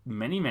took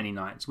many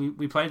nights.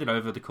 We played it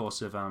over the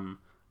course of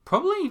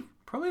probably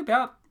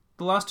about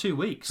the last 2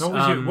 weeks. So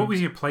what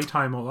was your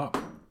playtime all up?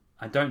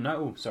 I don't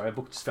know. Oh, sorry, a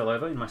book just fell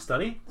over in my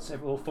study. It's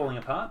all falling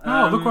apart.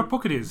 Look what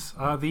book it is.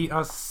 The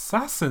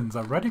Assassins,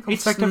 a radical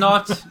It's sect of...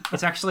 not.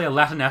 It's actually a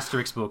Latin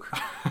Asterix book.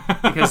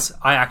 Because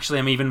I actually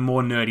am even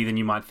more nerdy than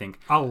you might think.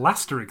 A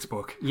Lasterix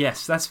book.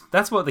 Yes,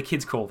 that's what the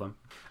kids call them.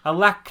 A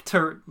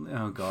lacter...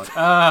 Oh, God.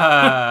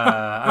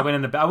 I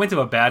went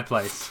to a bad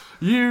place.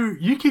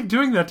 You keep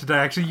doing that today,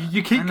 actually.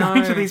 You keep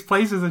going to these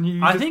places and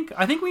you... I think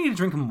we need to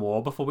drink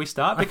more before we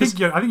start. I think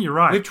you're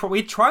right.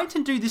 We tried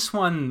to do this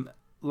one,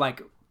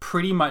 like...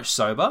 pretty much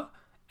sober,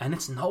 and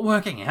it's not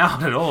working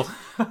out at all.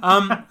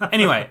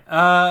 Anyway,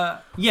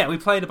 we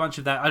played a bunch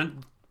of that.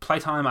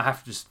 Playtime, I have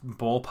to just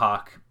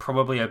ballpark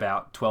probably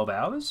about 12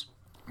 hours.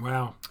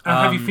 Wow.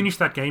 Have you finished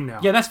that game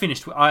now? Yeah, that's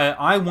finished.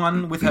 I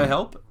won with her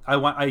help.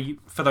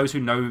 For those who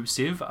know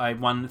Civ, I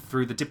won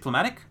through the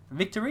diplomatic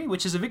victory,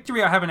 which is a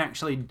victory I haven't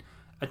actually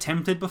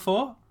attempted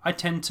before. I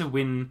tend to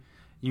win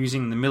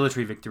using the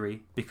military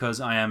victory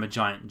because I am a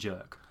giant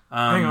jerk.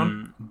 Hang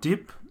on.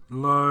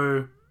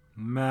 Diplomatic.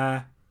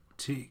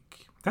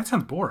 That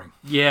sounds boring.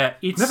 Yeah,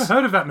 it's... Never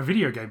heard of that in a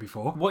video game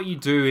before. What you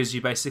do is you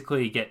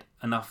basically get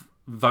enough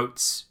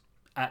votes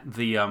at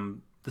the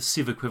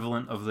Civ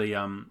equivalent of the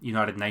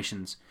United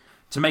Nations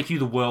to make you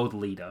the world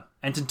leader.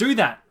 And to do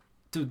that,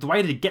 the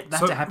way to get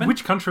that to happen...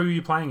 Which country were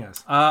you playing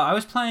as? I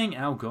was playing...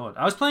 Oh, God.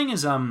 I was playing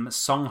as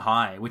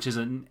Songhai, which is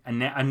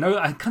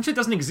a country that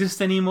doesn't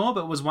exist anymore,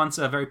 but was once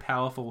a very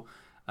powerful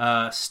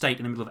state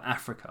in the middle of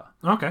Africa.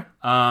 Okay.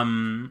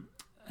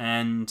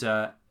 And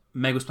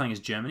Meg was playing as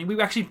Germany. We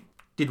actually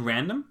did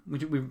random.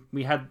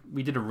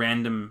 We did a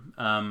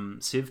random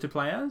Civ to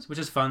play as, which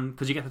is fun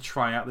because you get to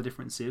try out the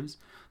different Civs.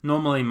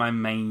 Normally, my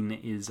main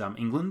is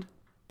England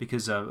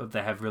because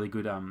they have really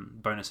good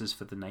bonuses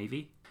for the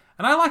Navy.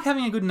 And I like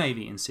having a good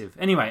Navy in Civ.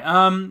 Anyway,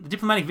 the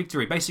diplomatic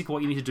victory. Basically,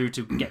 what you need to do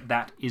to get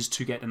that is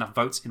to get enough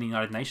votes in the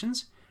United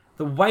Nations.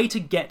 The way to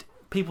get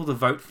people to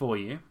vote for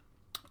you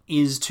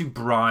is to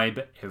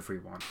bribe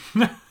everyone.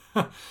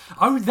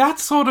 Oh, that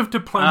sort of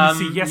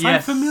diplomacy. Yes,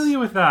 I'm familiar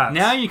with that.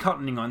 Now you're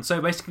cottoning on. So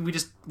basically,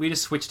 we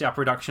just switched our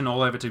production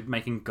all over to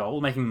making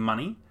gold, making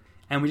money,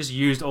 and we just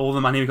used all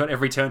the money we got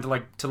every turn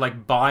to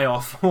buy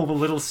off all the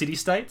little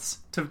city-states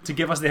to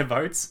give us their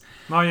votes.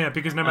 Oh yeah,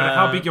 because no matter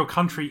how big your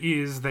country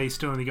is, they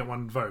still only get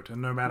one vote,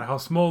 and no matter how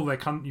small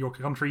your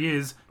country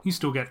is, you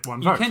still get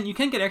one vote. You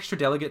can get extra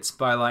delegates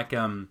by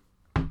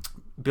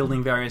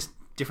building various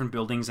different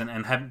buildings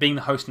and being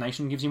the host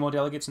nation gives you more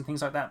delegates and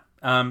things like that.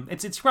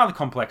 It's rather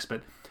complex,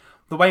 but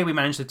the way we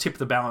managed to tip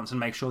the balance and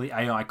make sure the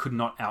AI could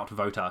not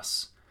outvote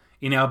us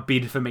in our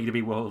bid for me to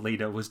be world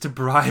leader was to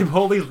bribe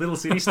all these little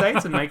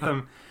city-states and make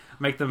them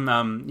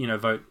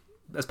vote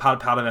as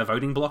part of our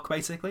voting block,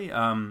 basically.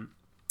 And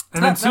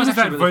then as soon as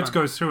that vote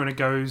goes through and it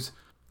goes,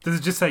 does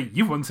it just say,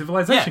 you've won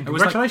civilization,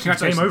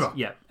 congratulations, game over?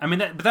 Yeah, I mean,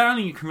 but that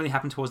only can really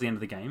happen towards the end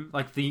of the game.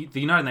 Like, the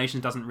United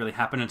Nations doesn't really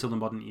happen until the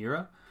modern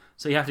era.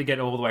 So you have to get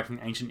all the way from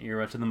the ancient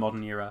era to the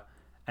modern era,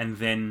 and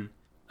then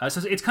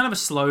so it's kind of a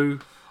slow.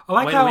 I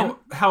like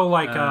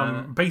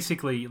how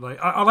basically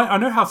I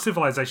know how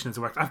civilization has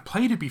worked. I've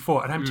played it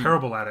before, and I'm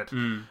terrible at it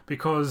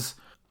because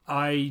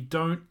I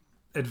don't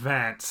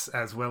advance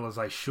as well as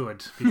I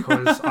should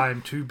because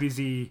I'm too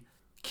busy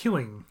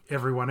killing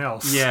everyone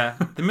else. Yeah,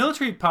 the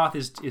military path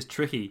is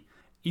tricky.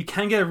 You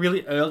can get a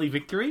really early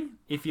victory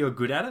if you're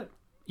good at it.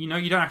 You know,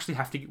 you don't actually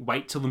have to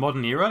wait till the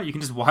modern era. You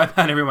can just wipe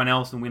out everyone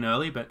else and win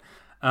early, but.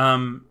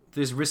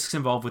 There's risks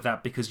involved with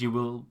that because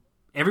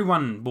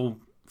everyone will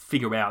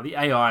figure out, the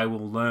AI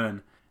will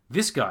learn,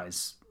 this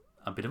guy's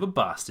a bit of a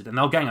bastard, and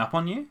they'll gang up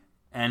on you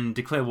and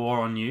declare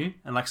war on you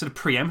and sort of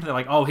preempt. They're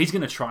like, oh, he's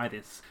going to try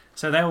this.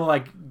 So they will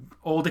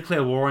all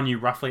declare war on you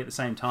roughly at the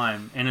same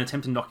time in an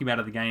attempt to knock you out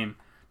of the game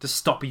to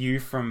stop you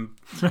from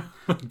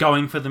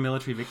going for the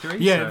military victory.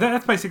 Yeah,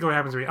 that's basically what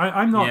happens to me.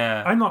 I'm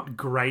not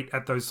great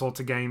at those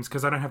sorts of games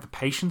because I don't have the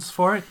patience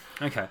for it.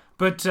 Okay.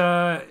 But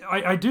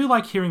I do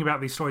like hearing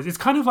about these stories. It's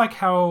kind of like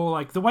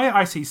how, the way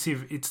I see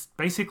Civ, it's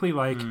basically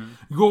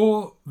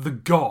you're the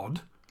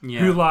god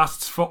who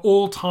lasts for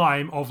all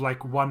time of,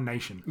 one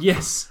nation.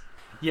 Yes.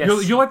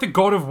 Yes. You're like the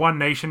god of one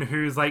nation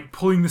who's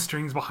pulling the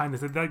strings behind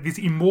this, this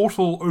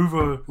immortal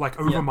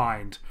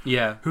overmind.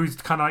 Yeah. Who's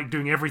kind of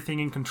doing everything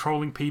and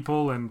controlling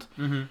people, and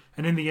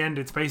in the end,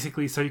 it's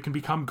basically so you can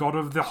become god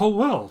of the whole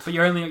world. But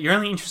you're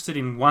only interested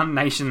in one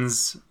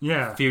nation's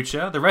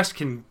future. The rest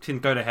can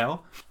go to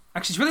hell.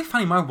 Actually, it's really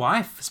funny. My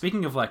wife,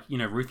 speaking of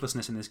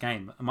ruthlessness in this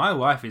game, my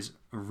wife is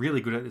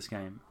really good at this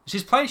game.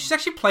 She's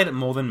actually played it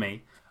more than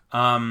me.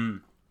 I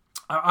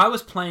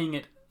was playing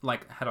it.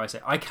 How do I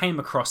say? I came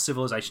across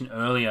Civilization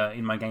earlier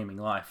in my gaming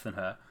life than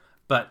her.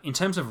 But in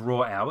terms of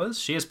raw hours,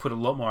 she has put a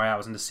lot more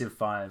hours into Civ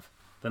 5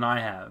 than I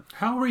have.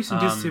 How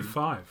recent is Civ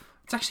 5?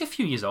 It's actually a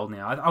few years old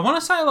now. I want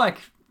to say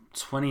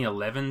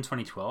 2011,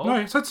 2012.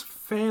 No, so it's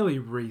fairly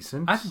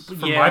recent from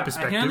my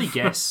perspective. I can only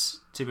guess,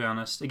 to be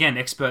honest. Again,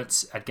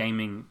 experts at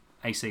gaming,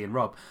 AC and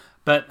Rob.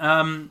 But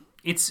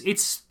it's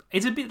a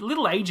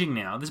little aging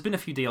now. There's been a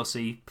few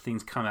DLC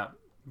things come out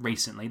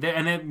recently,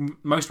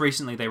 most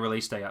recently they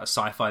released a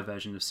sci-fi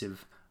version of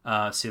Civ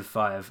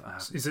 5.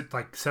 Is it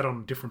set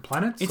on different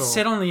planets? It's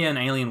set on an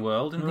alien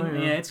world, and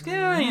that's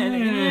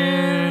kind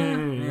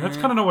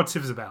of not what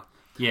Civ's about.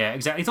 Yeah,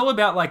 exactly. It's all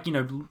about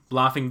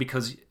laughing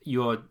because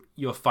you're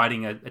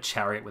fighting a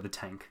chariot with a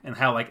tank, and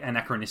how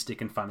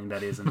anachronistic and funny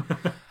that is,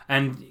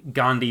 and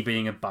Gandhi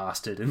being a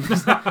bastard, and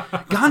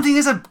Gandhi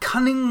is a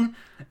cunning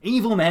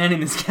evil man in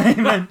this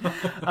game.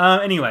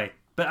 Anyway.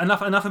 But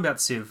enough about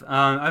Civ.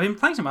 I've been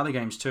playing some other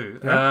games too.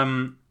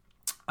 Yeah.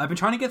 I've been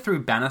trying to get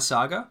through Banner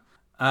Saga,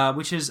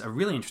 which is a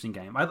really interesting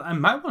game. I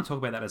might want to talk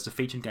about that as a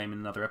featured game in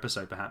another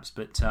episode, perhaps.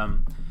 But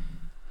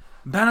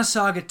Banner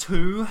Saga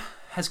 2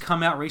 has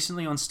come out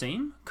recently on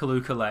Steam,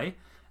 Kaloo,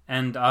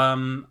 and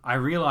I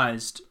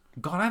realised,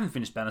 God, I haven't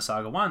finished Banner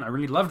Saga 1. I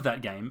really loved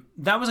that game.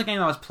 That was a game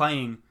I was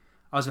playing.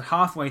 I was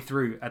halfway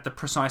through at the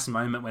precise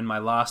moment when my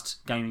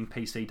last gaming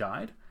PC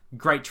died.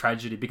 Great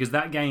tragedy, because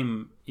that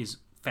game is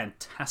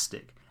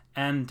fantastic,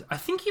 and I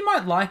think you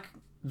might like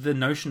the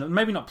notion of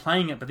maybe not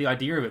playing it, but the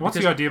idea of it. What's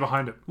the idea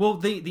behind it? Well,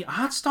 the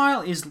art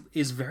style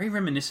is very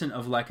reminiscent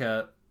of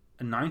a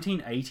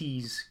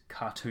 1980s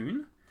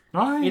cartoon.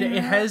 Oh, yeah.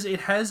 It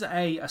has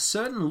a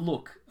certain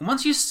look. And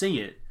once you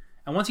see it,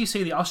 And once you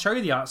see I'll show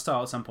you the art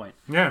style at some point.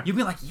 Yeah. You'll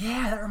be like,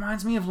 yeah, that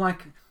reminds me of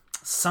like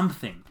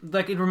something.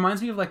 Like it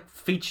reminds me of like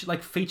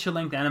feature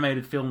length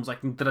animated films like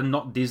that are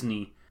not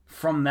Disney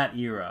from that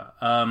era.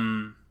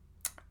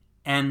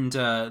 And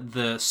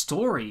the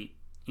story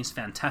is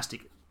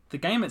fantastic. The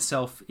game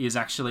itself is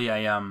actually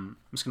I'm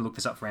just going to look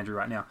this up for Andrew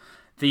right now.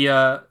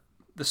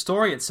 The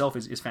story itself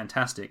is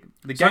fantastic.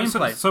 The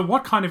gameplay. So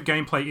what kind of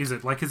gameplay is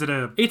it? Like, is it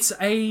a? It's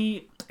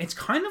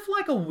kind of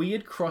like a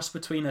weird cross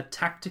between a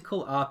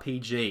tactical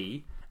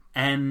RPG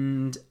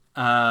and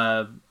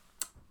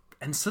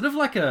sort of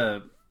like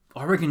a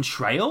Oregon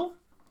Trail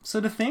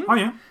sort of thing. Oh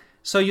yeah.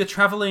 So you're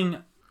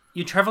traveling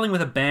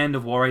with a band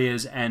of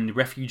warriors and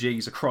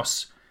refugees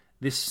across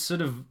this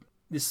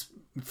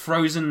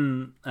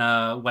frozen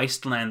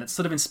wasteland that's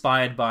sort of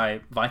inspired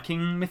by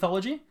Viking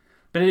mythology,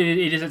 but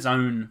it is its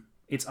own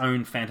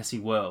fantasy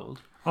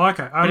world. Oh,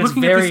 okay. I'm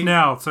looking at this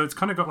now, so it's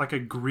kind of got like a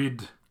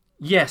grid.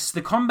 Yes,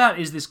 the combat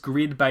is this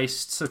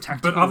grid-based, so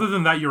tactical. But other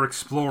than that, you're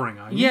exploring,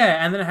 aren't you?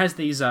 Yeah, and then it has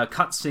these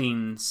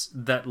cutscenes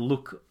that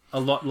look a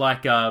lot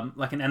like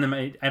an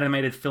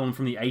animated film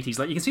from the 80s.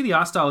 Like you can see the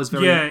art style is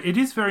very... Yeah, it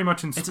is very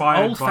much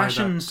inspired it's an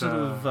old-fashioned sort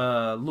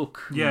of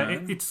look. Yeah, you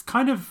know? it's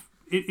kind of...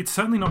 It's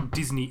certainly not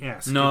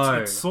Disney-esque. No.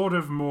 It's sort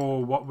of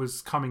more what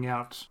was coming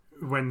out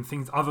when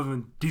things other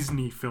than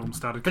Disney films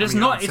started but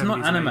coming out. It's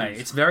not anime.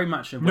 It's very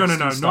much a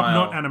Western style.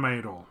 not anime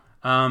at all.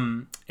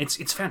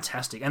 It's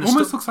fantastic. And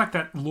almost looks like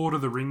that Lord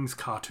of the Rings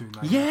cartoon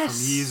from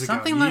years ago.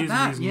 Something like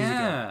that.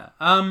 Yeah.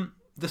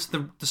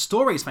 The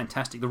story is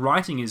fantastic. The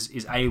writing is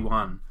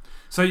A1.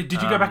 So did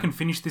you go back and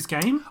finish this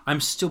game? I'm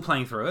still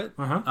playing through it.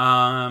 Uh-huh.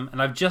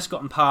 And I've just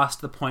gotten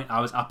past the point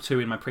I was up to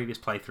in my previous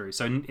playthrough.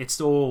 So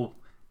it's all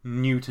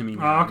new to me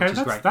now, okay, which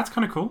is great. That's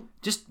kind of cool.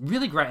 Just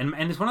really great.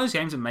 And it's one of those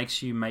games that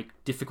makes you make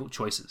difficult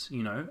choices,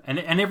 you know? And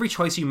every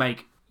choice you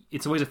make,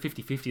 it's always a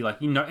 50-50.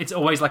 Like, you know, it's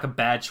always like a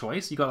bad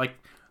choice. You got like,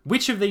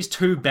 which of these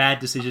two bad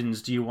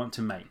decisions do you want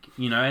to make?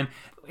 You know, and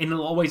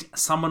it'll always,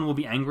 someone will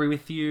be angry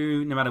with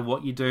you no matter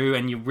what you do,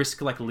 and you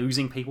risk like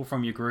losing people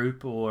from your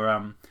group,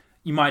 or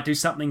you might do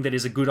something that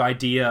is a good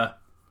idea,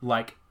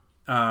 like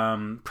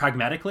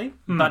pragmatically,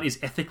 but is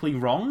ethically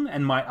wrong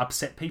and might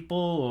upset people,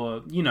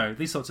 or, you know,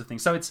 these sorts of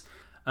things. So it's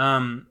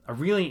a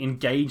really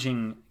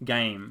engaging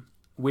game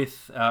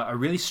with a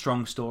really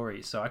strong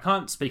story. So I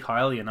can't speak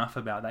highly enough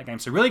about that game.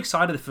 So really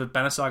excited for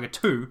Banner Saga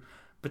 2,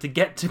 but to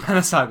get to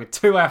Banner Saga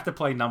 2, I have to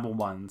play number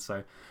 1.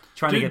 So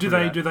trying to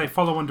get do they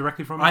follow on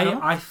directly from each other?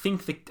 I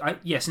think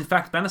yes. In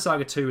fact, Banner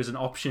Saga 2 is an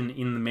option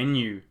in the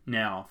menu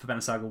now for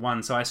Banner Saga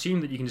 1. So I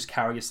assume that you can just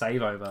carry your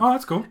save over. Oh,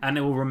 that's cool. And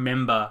it will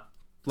remember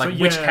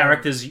which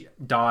characters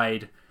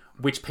died,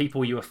 which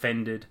people you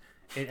offended,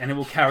 and it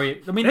will carry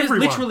it. I mean, Everyone.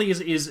 this literally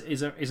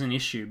is an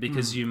issue,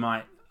 because you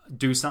might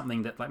do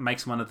something that like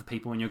makes one of the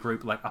people in your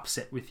group like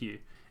upset with you.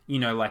 You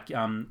know, like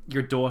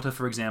your daughter,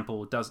 for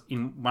example,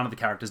 one of the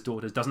characters'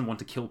 daughters doesn't want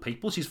to kill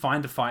people. She's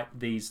fine to fight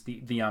the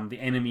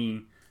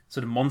enemy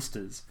sort of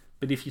monsters,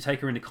 but if you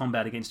take her into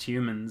combat against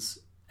humans,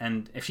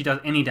 and if she does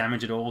any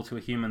damage at all to a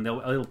human, a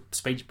little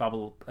speech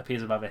bubble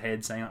appears above her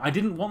head saying, "I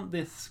didn't want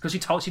this," because she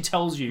tells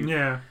you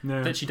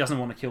that she doesn't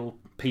want to kill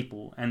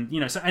people, and you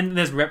know, so and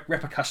there's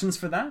repercussions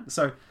for that.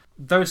 So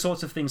those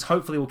sorts of things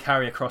hopefully will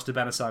carry across to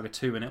Banner Saga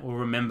 2, and it will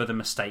remember the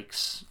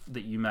mistakes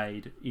that you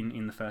made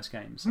in the first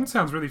game. So. That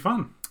sounds really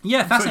fun.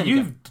 Yeah, fascinating. So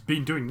you've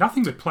been doing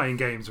nothing but playing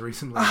games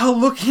recently. Oh,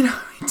 look, you know,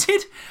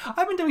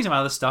 I've been doing some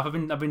other stuff.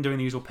 I've been doing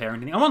the usual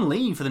parenting thing. I'm on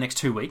leave for the next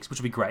 2 weeks, which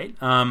will be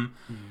great.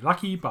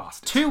 Lucky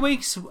bastard. 2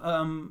 weeks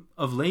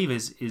of leave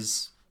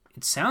is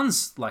it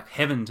sounds like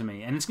heaven to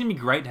me, and it's going to be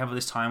great to have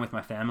this time with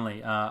my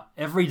family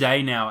every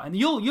day now. And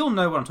you'll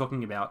know what I'm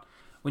talking about.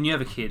 When you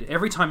have a kid,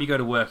 every time you go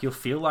to work, you'll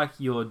feel like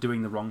you're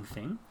doing the wrong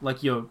thing.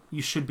 Like you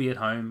should be at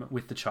home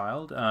with the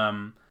child.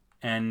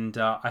 And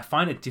I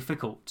find it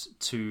difficult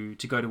to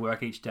go to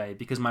work each day,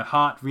 because my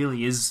heart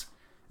really is...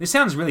 This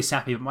sounds really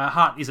sappy, but my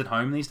heart is at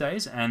home these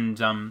days.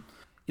 And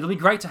it'll be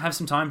great to have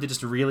some time to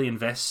just really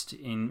invest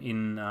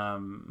in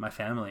my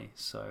family.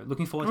 So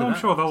looking forward to that. I'm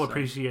sure they'll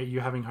appreciate you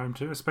having home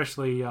too,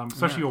 especially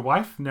your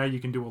wife. Now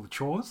you can do all the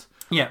chores.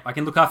 Yeah, I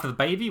can look after the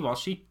baby while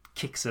she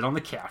kicks it on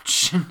the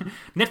couch.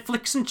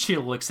 Netflix and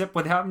chill, except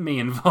without me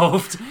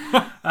involved.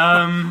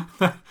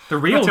 The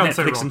real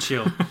Netflix and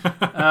chill.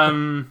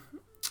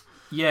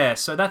 Yeah,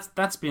 so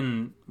that's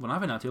been what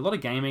I've been up to. A lot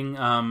of gaming,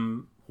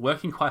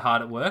 working quite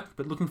hard at work,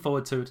 but looking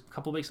forward to a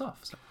couple of weeks off.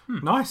 So,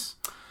 Nice.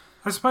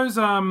 I suppose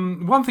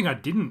one thing I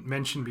didn't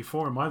mention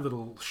before in my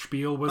little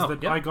spiel was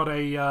that I got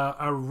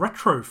a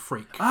Retro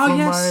Freak for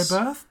my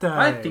birthday.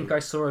 I think I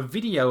saw a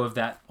video of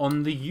that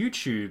on the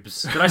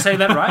YouTubes. Did I say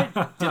that right?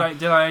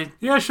 Did I?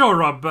 Yeah, sure,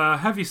 Rob.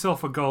 Have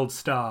yourself a gold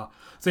star.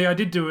 So yeah, I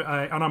did do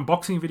an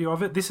unboxing video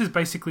of it. This is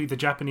basically the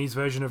Japanese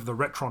version of the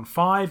Retron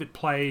 5. It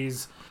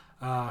plays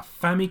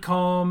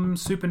Famicom,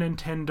 Super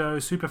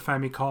Nintendo, Super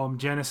Famicom,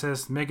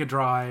 Genesis, Mega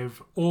Drive,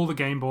 all the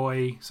Game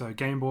Boy, so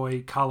Game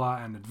Boy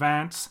Color and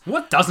Advance.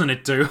 What doesn't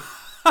it do?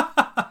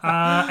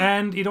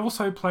 And it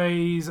also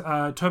plays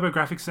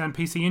TurboGrafx and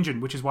PC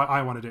Engine, which is why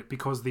I wanted it,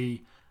 because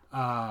the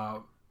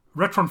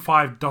Retron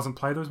 5 doesn't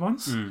play those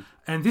ones.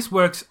 And this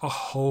works a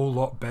whole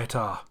lot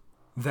better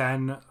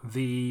than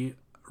the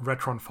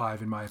Retron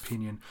 5, in my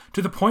opinion.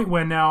 To the point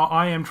where now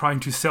I am trying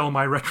to sell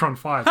my Retron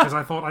 5 because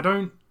I thought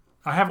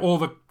I have all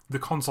the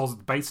consoles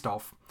it's based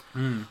off.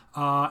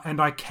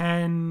 And I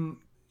can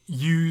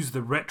use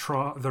the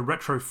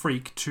Retro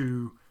Freak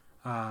to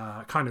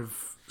kind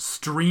of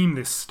stream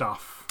this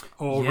stuff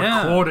or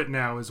record it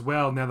now as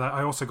well. Now that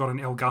I also got an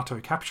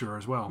Elgato capturer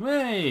as well.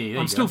 Hey,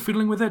 I'm still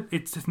fiddling with it.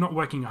 It's not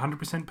working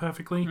 100%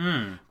 perfectly.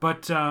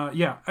 But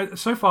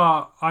so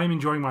far I'm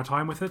enjoying my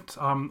time with it.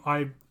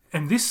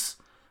 And this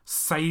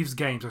saves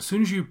games. As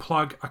soon as you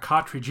plug a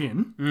cartridge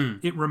in,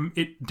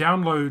 it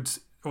downloads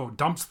or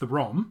dumps the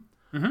ROM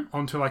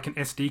onto like an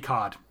SD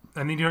card.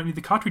 And then you don't need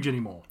the cartridge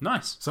anymore.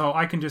 Nice. So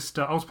I can just...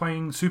 I was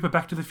playing Super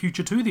Back to the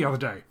Future 2 the other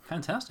day.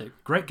 Fantastic.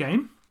 Great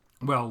game.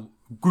 Well,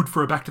 good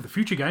for a Back to the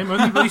Future game,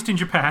 only released in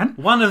Japan.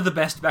 One of the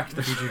best Back to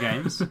the Future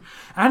games.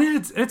 And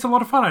it's a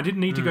lot of fun. I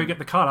didn't need to go get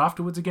the card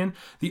afterwards again.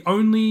 The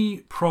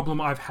only problem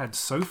I've had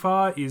so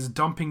far is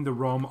dumping the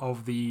ROM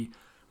of the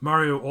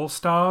Mario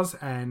All-Stars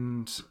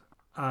and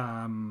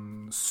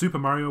Super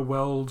Mario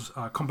World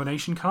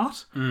combination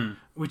cart,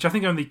 which I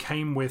think only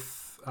came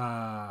with...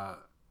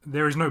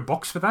 there is no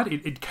box for that.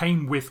 It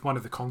came with one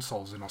of the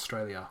consoles in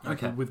Australia,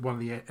 with one of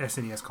the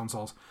SNES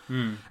consoles,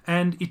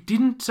 and it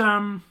didn't.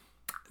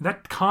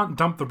 That can't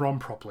dump the ROM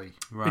properly.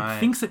 Right. It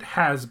thinks it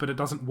has, but it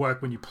doesn't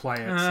work when you play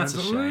it. That's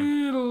a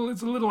shame.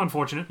 It's a little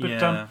unfortunate,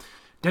 but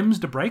Dems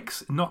de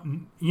breaks. It's not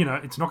going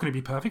to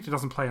be perfect. It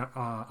doesn't play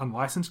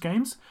unlicensed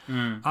games,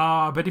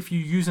 but if you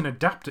use an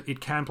adapter, it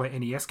can play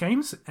NES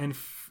games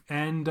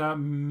and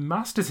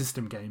Master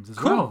System games as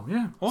well.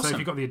 Yeah. Awesome. So if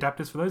you've got the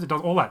adapters for those, it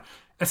does all that.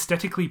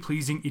 Aesthetically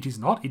pleasing, it is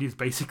not. It is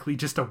basically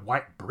just a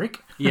white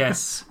brick.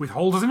 Yes. With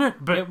holes in it.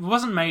 But it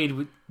wasn't made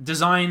with...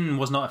 Design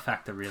was not a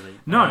factor, really.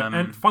 No,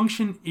 and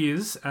function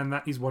is, and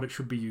that is what it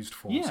should be used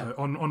for. Yeah. So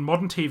on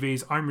modern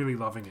TVs, I'm really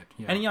loving it.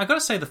 Yeah. And I got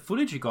to say, the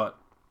footage you got...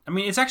 I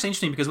mean, it's actually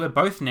interesting because we're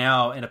both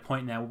now at a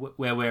point now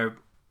where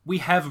we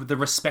have the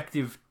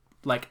respective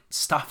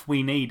stuff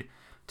we need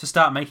to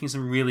start making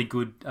some really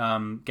good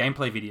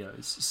gameplay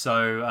videos.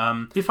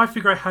 So if I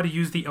figure out how to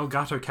use the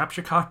Elgato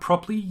capture card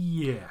properly,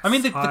 yes. I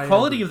mean, the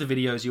quality of the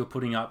videos you were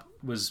putting up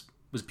was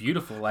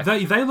beautiful.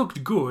 They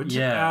looked good.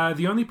 Yeah.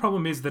 The only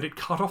problem is that it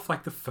cut off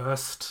the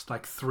first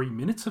 3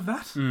 minutes of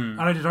that, and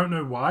I don't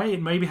know why.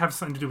 It maybe have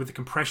something to do with the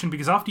compression,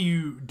 because after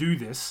you do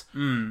this,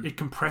 it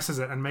compresses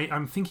it, and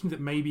I'm thinking that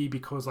maybe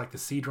because the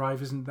C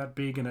drive isn't that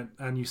big,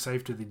 and you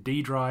save to the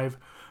D drive.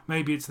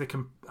 Maybe it's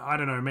I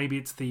don't know. Maybe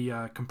it's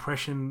the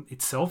compression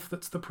itself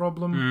that's the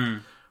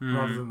problem,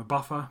 rather than the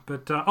buffer.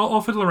 But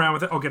I'll fiddle around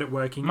with it. I'll get it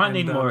working. Might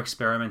need more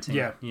experimenting.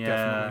 Yeah,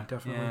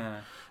 definitely.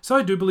 Yeah. So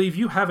I do believe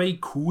you have a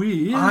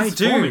quiz. I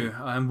do, for me.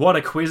 and what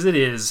a quiz it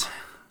is!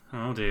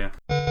 Oh dear.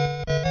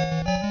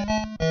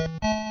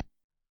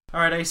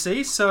 Alright,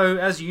 AC, so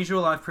as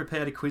usual I've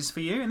prepared a quiz for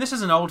you, and this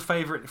is an old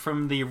favourite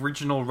from the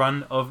original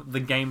run of the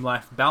Game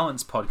Life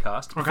Balance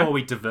podcast, before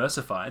we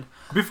diversified.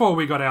 Before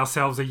we got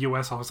ourselves a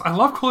US office. I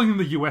love calling them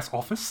the US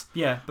office.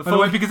 Yeah, By the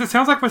way, because it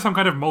sounds like we're some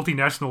kind of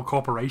multinational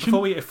corporation.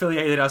 Before we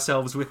affiliated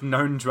ourselves with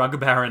known drug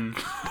baron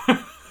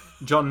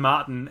John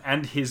Martin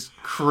and his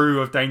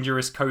crew of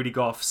dangerous Cody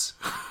Goffs.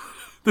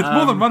 There's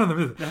more than one of them,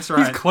 isn't there? That's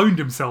right. He's cloned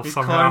himself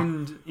somehow.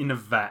 Cloned in a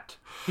vat.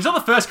 He's not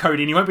the first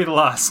Cody, and he won't be the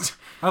last.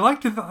 I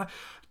like to...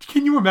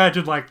 Can you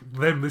imagine,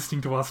 them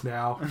listening to us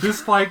now?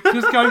 Just going,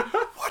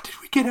 what did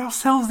we get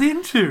ourselves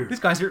into? These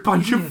guys are a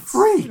bunch of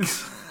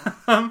freaks.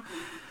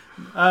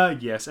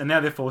 Yes, and now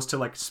they're forced to,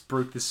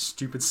 spruik this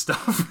stupid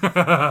stuff.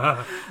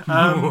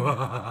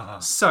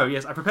 So,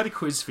 yes, I prepared a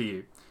quiz for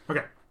you.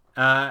 Okay.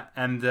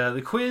 And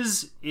the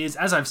quiz is,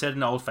 as I've said,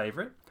 an old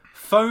favourite.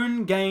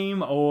 Phone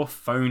game or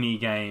phony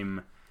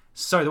game?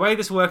 So, the way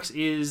this works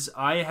is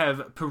I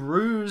have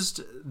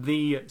perused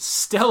the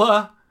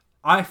stellar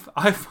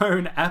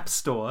iPhone App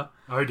Store.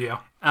 Oh dear.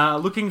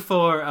 Looking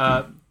for,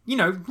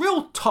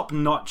 real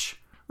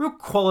top-notch, real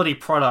quality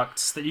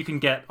products that you can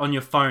get on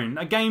your phone.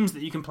 Games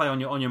that you can play on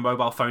your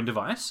mobile phone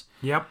device.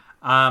 Yep.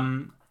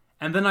 And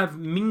then I've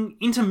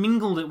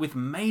intermingled it with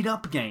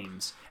made-up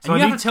games. And So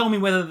you have to tell me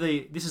whether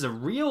this is a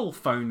real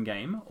phone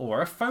game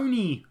or a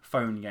phony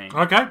phone game.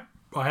 Okay.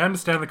 I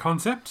understand the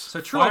concept.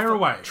 So Fire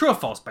away. True or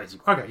false,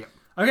 basically. Okay, yep.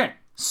 Okay,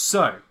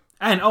 so...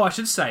 And, I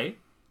should say...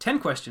 10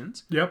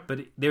 questions. Yep. But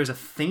there is a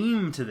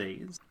theme to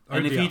these.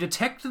 And if dear. you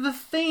detect the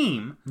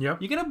theme,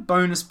 Yep. you get a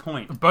bonus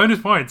point.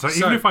 Bonus point. So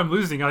even if I'm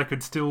losing, I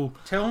could still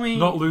Tell me...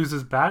 not lose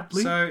as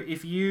badly. So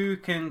if you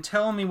can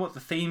tell me what the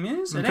theme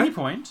is at any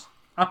point,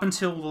 up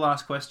until the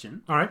last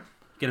question, All right.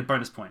 get a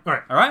bonus point. All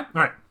right. Alright?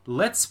 All right.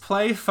 Let's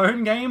play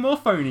phone game or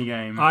phony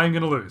game. I'm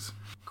going to lose.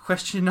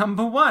 Question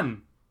number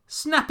 1.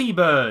 Snappy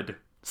Bird.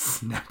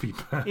 Snappy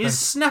Bird. Is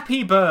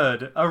Snappy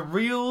Bird a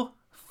real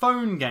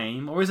phone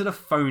game, or is it a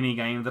phony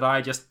game that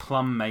I just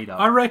plumb made up?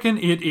 I reckon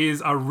it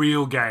is a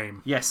real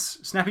game. Yes,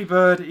 Snappy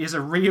Bird is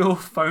a real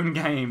phone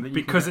game.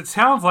 Because it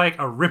sounds like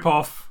a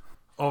rip-off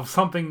of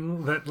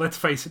something that, let's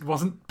face it,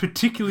 wasn't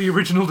particularly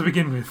original to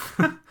begin with.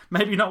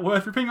 maybe not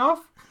worth ripping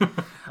off.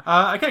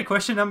 Okay,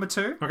 question number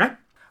 2. Okay.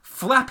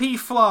 Flappy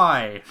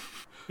Fly.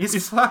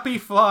 Is Flappy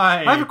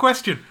Fly... I have a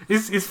question.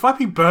 Is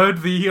Flappy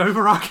Bird the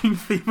overarching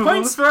theme of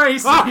Points all for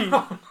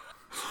AC.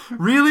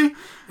 Really?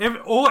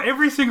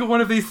 Every single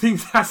one of these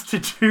things has to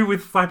do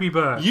with Flappy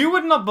Bird. You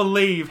would not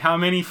believe how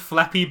many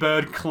Flappy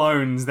Bird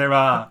clones there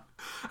are.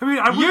 I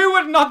mean, You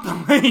would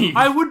not believe.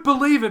 I would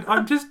believe it.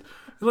 I'm just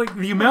like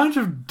the amount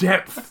of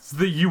depth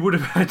that you would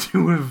have had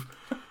to have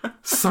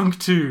sunk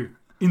to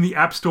in the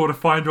App Store to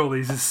find all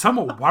these is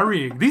somewhat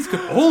worrying. These could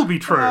all be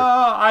true.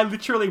 I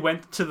literally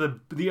went to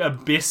the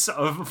abyss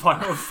of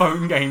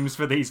phone games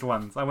for these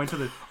ones. I went to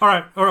the All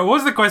right. What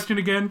was the question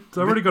again?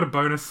 So I already got a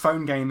bonus.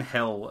 phone game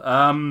hell.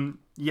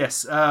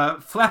 Yes.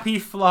 Flappy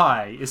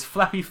Fly. Is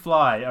Flappy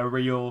Fly a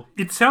real...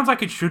 It sounds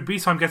like it should be,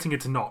 so I'm guessing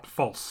it's not.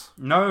 False.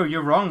 No,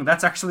 you're wrong.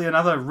 That's actually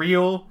another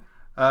real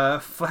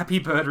Flappy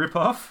Bird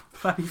ripoff.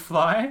 Flappy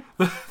Fly.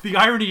 The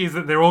irony is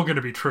that they're all going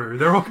to be true.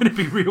 They're all going to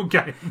be real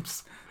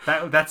games.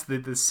 That's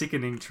the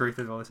sickening truth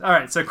of all this. All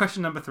right, so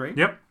question number 3.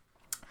 Yep.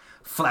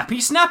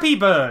 Flappy Snappy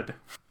Bird.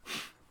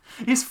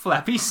 Is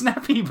Flappy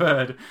Snappy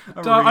Bird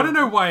a real... I don't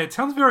know why. It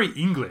sounds very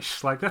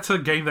English. Like, that's a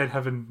game they'd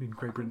have in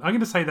Great Britain. I'm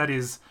going to say that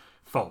is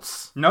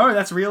false. No,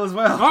 that's real as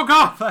well. Oh,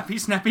 God! Flappy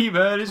Snappy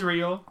Bird is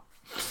real.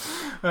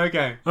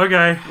 Okay.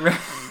 Okay.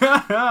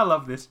 I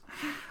love this.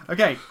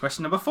 Okay,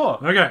 question number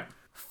 4. Okay.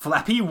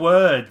 Flappy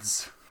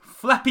Words.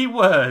 Flappy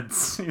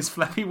Words. Is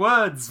Flappy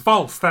Words.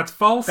 False. That's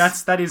false.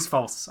 That is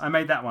false. I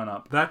made that one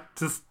up. That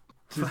just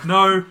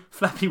no.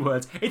 Flappy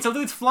Words. It's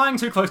flying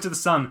too close to the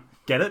sun.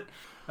 Get it?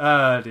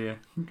 Oh dear.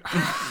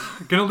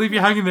 Gonna leave you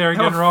hanging there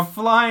again, You're Rob.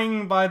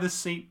 flying by the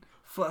seat.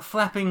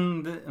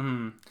 Flapping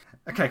the...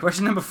 Okay,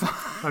 question number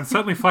 5. I'm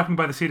certainly flapping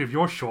by the seat of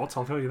your shorts,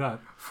 I'll tell you that.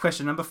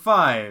 Question number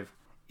 5.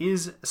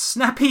 Is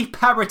Snappy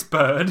Parrot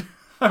Bird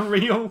a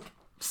real...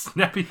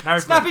 Snappy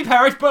Parrot. Snappy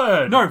Parrot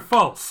Bird! No,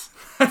 false.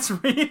 That's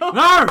real?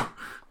 No!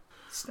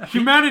 Snappy...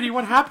 Humanity,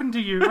 what happened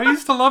to you? I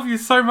used to love you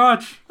so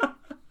much.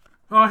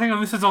 Oh, hang on,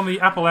 this is on the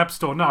Apple App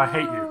Store. No, I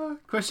hate you.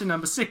 Question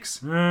number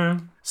 6. Uh,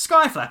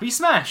 Sky Flappy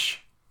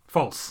Smash.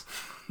 false.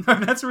 No,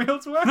 that's real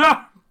as well.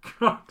 No!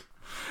 God.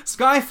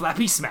 Sky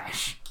Flappy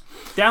Smash.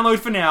 Download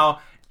for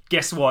now.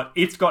 Guess what?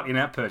 It's got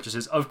in-app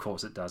purchases. Of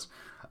course it does.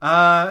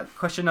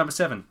 Question number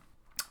 7.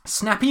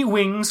 Snappy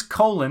Wings,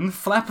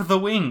 flap the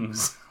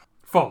wings.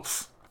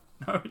 False.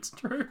 No, it's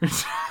true.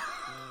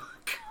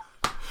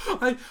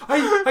 I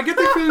get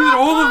the feeling that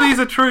all of these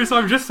are true, so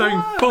I'm just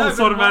saying false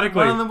automatically.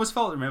 One of them was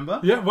false, remember?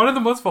 Yeah, one of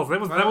them was false. That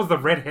was the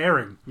red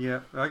herring. Yeah,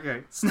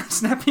 okay.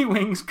 Snappy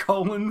Wings,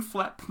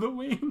 flap the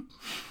wing.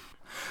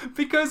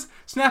 Because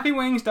Snappy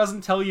Wings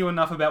doesn't tell you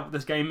enough about what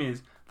this game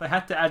is. They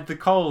had to add the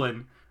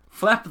colon.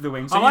 Flap the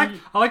wing. So I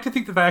like to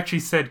think that they actually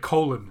said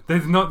colon.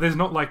 There's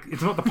not like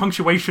it's not the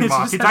punctuation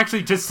mark. It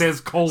actually just says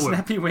colon.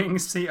 Snappy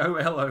Wings,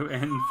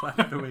 COLON,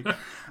 flap the wing.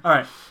 All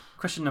right.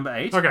 Question number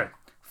 8. Okay.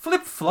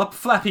 Flip Flop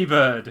Flappy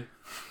Bird.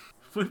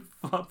 Flip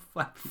Flop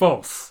Flappy.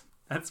 False.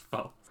 That's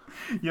false.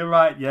 You're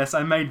right. Yes,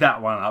 I made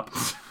that one up.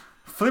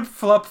 Flip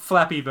Flop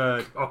Flappy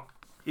Bird Oh.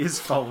 is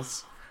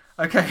false.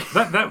 Okay.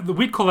 That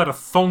we'd call that a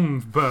thong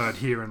bird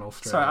here in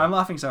Australia. Sorry, I'm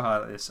laughing so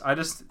hard at this.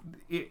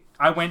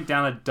 I went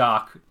down a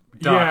dark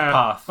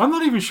path. I'm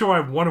not even sure I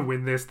want to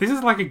win this. This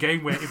is like a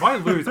game where if I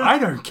lose, I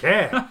don't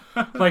care.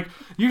 Like,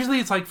 usually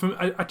it's like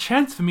a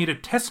chance for me to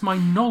test my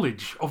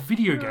knowledge of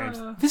video games.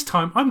 This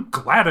time, I'm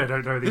glad I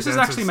don't know these This is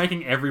answers. actually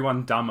making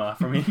everyone dumber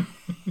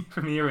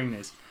from hearing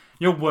this.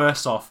 You're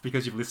worse off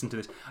because you've listened to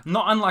this.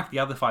 Not unlike the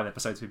other 5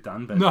 episodes we've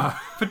done, but No.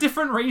 for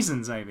different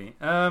reasons, maybe.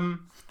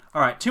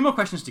 All right, 2 more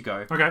questions to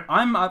go. Okay.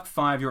 I'm up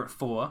 5, you're at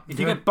 4. If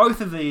you Okay. get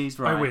both of these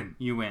right, I win.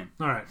 you win.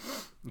 All right.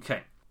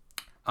 Okay.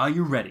 Are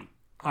you ready?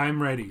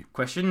 I'm ready.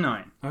 Question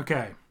 9.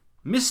 Okay.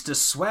 Mr.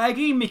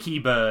 Swaggy Mickey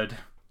Bird.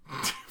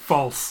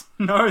 False.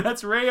 No,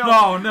 that's real.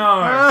 Oh,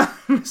 no.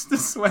 Mr.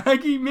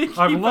 Swaggy Mickey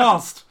I've Bird.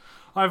 lost.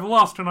 I've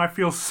lost and I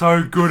feel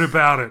so good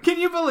about it. Can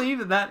you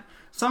believe that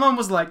someone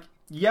was like,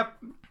 yep,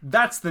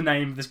 that's the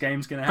name this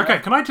game's going to have? Okay,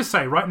 can I just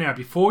say right now,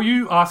 before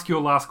you ask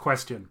your last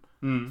question,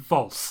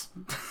 false.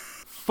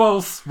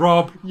 False,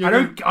 Rob.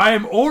 I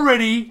am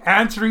already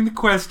answering the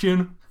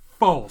question.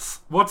 False.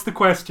 What's the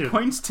question?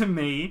 Points to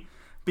me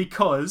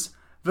because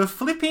the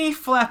Flippy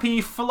Flappy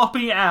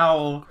Floppy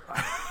Owl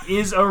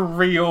is a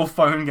real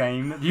phone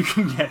game that you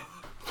can get.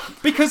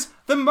 Because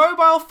the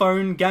mobile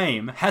phone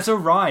game has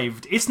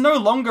arrived. It's no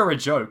longer a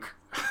joke.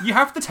 You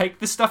have to take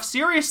this stuff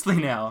seriously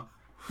now.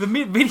 The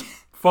video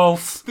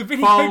False. The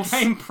video False.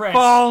 game press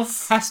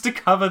False. has to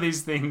cover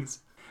these things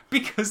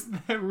because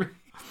they're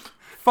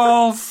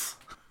False.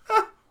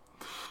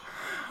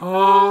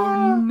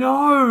 Oh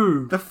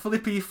no. the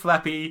Flippy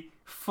Flappy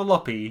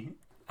Floppy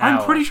Owl.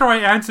 I'm pretty sure I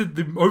answered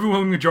the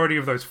overwhelming majority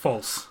of those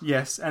false.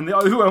 Yes, and the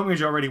overwhelming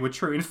majority were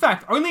true. In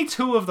fact, only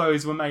 2 of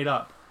those were made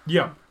up.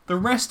 Yeah. The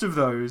rest of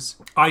those...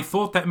 I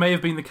thought that may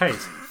have been the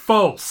case.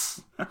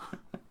 False. I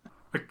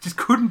just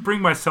couldn't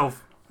bring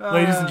myself,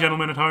 ladies and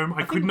gentlemen at home,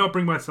 I could not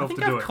bring myself I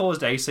think to do I've it.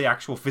 caused AC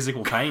actual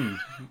physical pain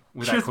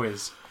with that Just-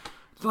 quiz.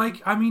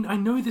 like, I mean, I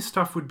know this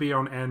stuff would be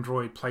on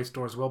Android Play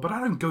Store as well, but I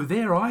don't go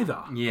there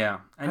either. Yeah.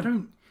 I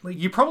don't, like...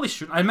 You probably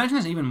should. I imagine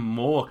there's even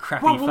more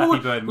crappy Well, Flappy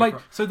look, Bird. like,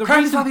 so the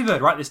Crappy reason- Flappy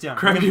Bird. Write this down.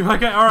 Okay,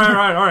 all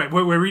right.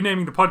 We're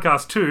renaming the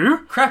podcast to...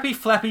 Crappy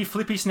Flappy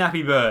Flippy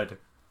Snappy Bird.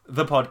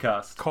 The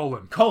podcast.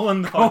 Colon.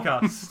 The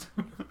podcast.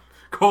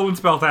 Colon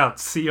spelled out.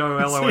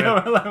 C-O-L-O-N.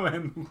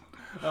 C-O-L-O-N.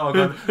 Oh,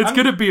 God. It's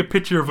going to be a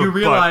picture of a You butt.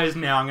 realise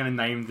now I'm going to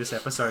name this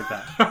episode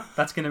that.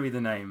 That's going to be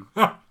the name.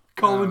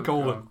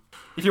 colon.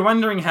 If you're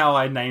wondering how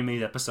I name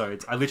these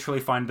episodes, I literally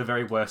find the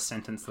very worst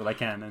sentence that I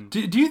can. And Do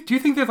you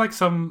think there's like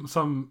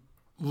some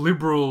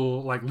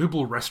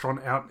liberal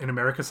restaurant out in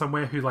America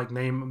somewhere who like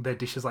name their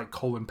dishes like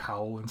Colin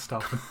Powell and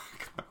stuff?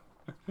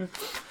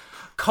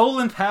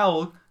 Colin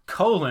Powell,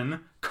 Colin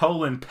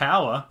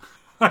Power.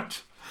 I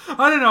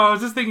don't know. I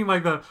was just thinking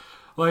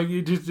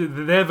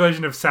their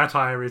version of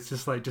satire is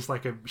just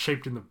like a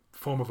shaped in the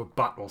form of a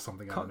butt or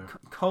something. I don't know.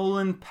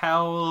 Colin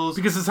Powell's.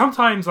 Because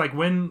sometimes like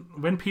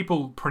when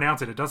people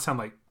pronounce it, it does sound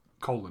like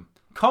colon.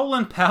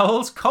 Colin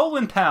Powell's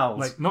Colin Pals.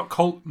 Like not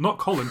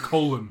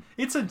colon.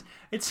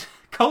 It's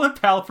Colin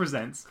Powell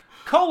presents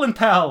Colin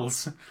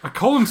Pals. A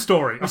colon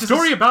story. A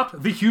story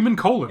about the human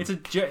colon. It's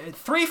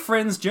three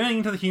friends journeying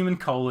into the human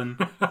colon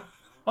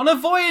on a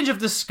voyage of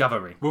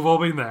discovery. We've all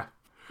been there.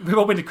 We've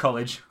all been to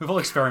college. We've all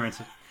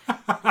experimented.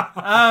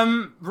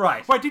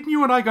 Right. Wait, didn't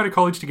you and I go to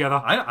college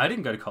together? I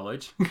didn't go to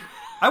college.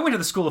 I went to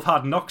the School of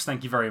Hard Knocks,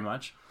 thank you very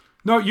much.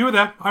 No, you were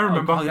there. I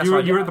remember. Oh, that's you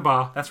right, were yeah. at the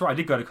bar. That's right, I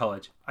did go to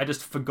college. I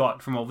just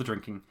forgot from all the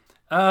drinking.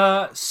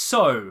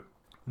 So,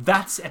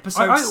 that's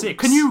episode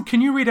 6.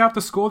 Can you read out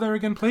the score there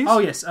again, please? Oh,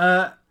 yes.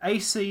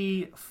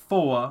 AC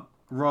 4,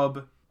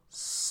 Rob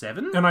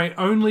 7? And I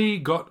only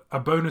got a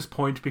bonus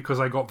point because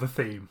I got the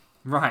theme.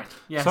 Right,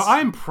 yes. So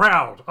I'm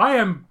proud. I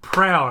am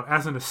proud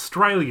as an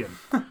Australian,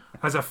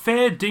 as a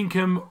fair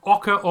dinkum,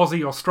 ochre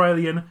Aussie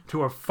Australian,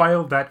 to have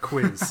failed that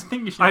quiz.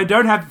 think you should. I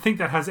don't have to think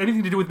that has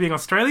anything to do with being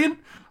Australian.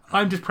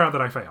 I'm just proud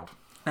that I failed.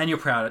 And you're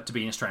proud to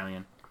be an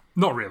Australian.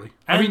 Not really.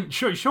 I mean,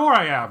 sure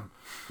I am.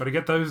 Got to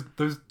get those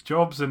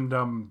jobs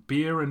and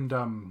beer and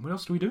what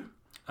else do we do?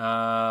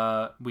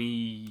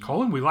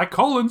 Colin. We like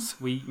Collins.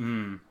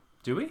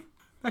 Do we?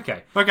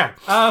 Okay. Okay.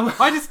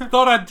 I just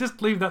thought I'd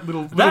just leave that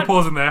little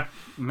pause in there.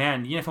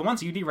 Man, for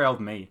once you derailed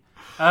me.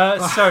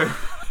 So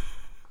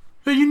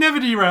You never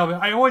derail me.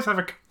 I always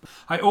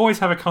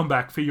have a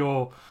comeback for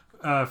your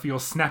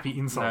snappy no,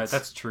 insults.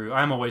 that's true.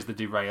 I'm always the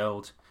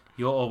derailed.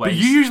 You're always. But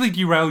you usually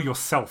derail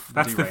yourself.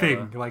 That's the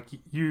Derailer. thing. Like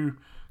you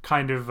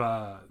kind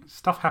of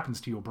stuff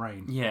happens to your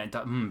brain. Yeah,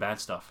 bad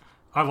stuff.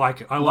 I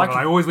like it. I love it.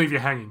 I always leave you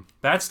hanging.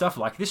 Bad stuff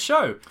like this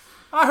show.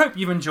 I hope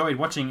you've enjoyed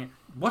watching.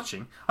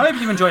 I hope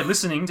you've enjoyed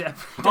listening to.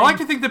 I like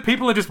to think that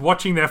people are just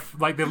watching they're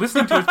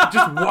listening to us, but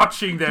just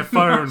watching their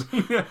phone,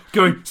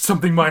 going,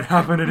 something might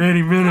happen at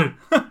any minute.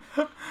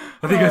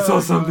 I think I saw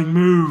something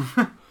move.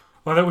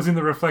 Well, that was in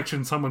the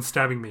reflection. Someone's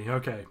stabbing me.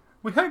 Okay.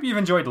 We hope you've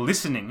enjoyed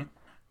listening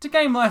to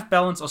Game Life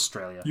Balance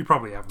Australia, You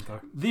probably haven't,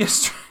 though.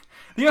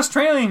 the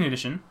Australian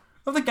edition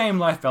of the Game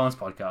Life Balance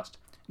podcast.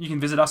 You can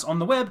visit us on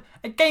the web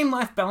at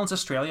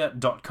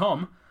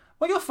GameLifeBalanceAustralia.com,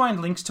 where you'll find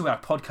links to our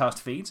podcast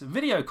feeds,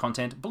 video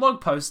content,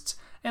 blog posts,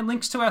 and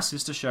links to our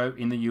sister show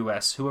in the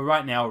US, who are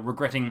right now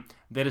regretting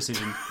their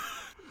decision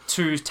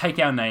to take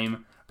our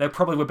name. They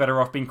probably were better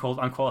off being called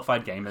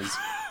Unqualified Gamers.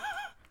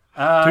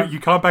 You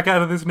can't back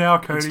out of this now,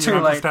 Cody. It's too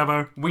and Uncle late.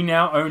 Stavo. We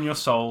now own your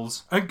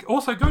souls. And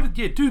also, go to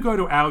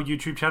our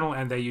YouTube channel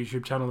and their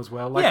YouTube channel as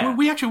well. Like, Yeah.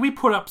 we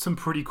put up some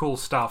pretty cool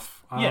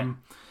stuff. Yeah.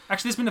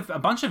 Actually, there's been a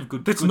bunch of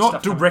good. That's good not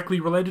stuff coming. directly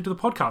related to the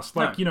podcast.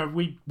 Like, No.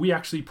 we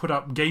actually put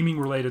up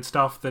gaming-related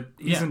stuff that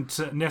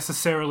isn't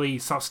necessarily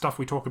stuff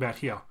we talk about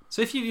here.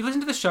 So if you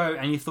listen to the show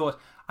and you thought,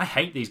 I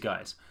hate these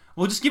guys,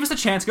 well, just give us a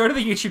chance. Go to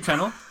the YouTube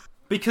channel,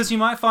 because you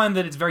might find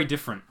that it's very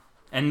different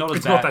and not as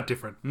It's bad. not that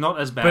different. Not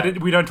as bad.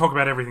 But we don't talk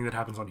about everything that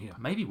happens on here.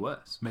 Maybe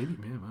worse. Maybe,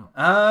 yeah,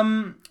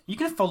 well. You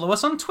can follow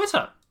us on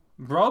Twitter.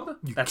 Rob,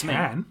 that's me.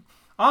 can.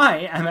 I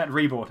am at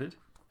Reborted.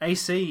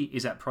 AC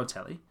is at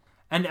ProdTelly.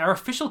 And our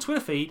official Twitter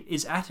feed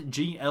is at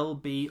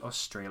GLB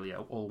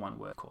Australia, all one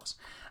word, of course.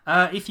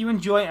 If you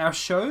enjoy our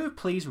show,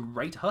 please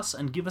rate us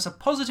and give us a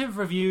positive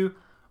review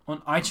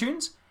on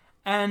iTunes,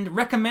 and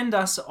recommend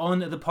us on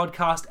the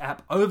podcast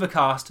app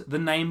Overcast, the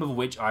name of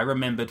which I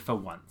remembered for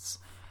once.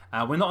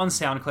 We're not on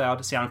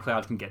SoundCloud.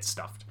 SoundCloud can get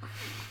stuffed.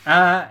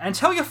 And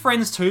tell your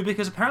friends too,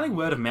 because apparently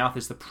word of mouth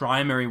is the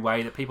primary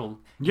way that people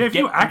Yeah, if get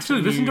you actually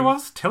into listen new- to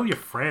us, tell your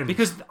friends.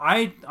 Because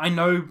I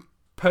know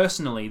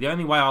personally, the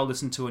only way I'll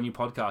listen to a new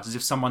podcast is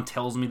if someone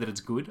tells me that it's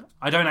good.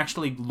 I don't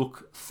actually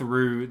look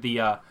through the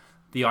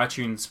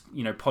iTunes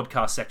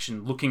podcast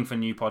section looking for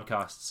new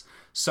podcasts.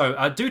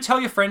 So do tell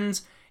your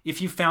friends if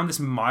you found this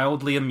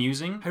mildly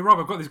amusing. Hey, Rob,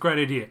 I've got this great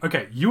idea.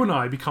 Okay, you and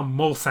I become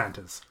mall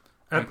Santas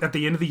at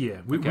the end of the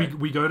year. We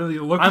go to the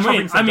local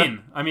shopping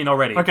centre. I'm in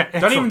already. Okay,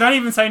 don't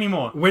even say any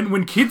more.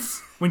 When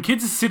kids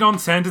sit on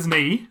Santa's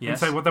knee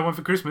Yes. and say what they want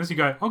for Christmas, you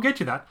go, I'll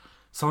get you that,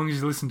 so long as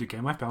you listen to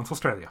Game Life Balance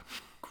Australia.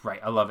 Great,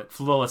 I love it.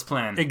 Flawless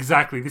plan.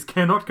 Exactly. This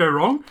cannot go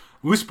wrong.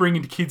 Whispering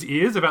into kids'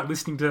 ears about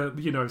listening to,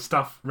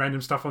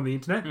 random stuff on the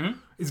internet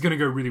is going to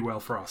go really well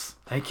for us.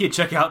 Hey kid,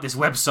 check out this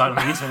website on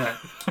the internet.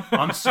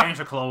 I'm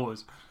Santa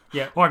Claus.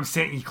 Yeah. Oh, I'm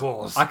Santa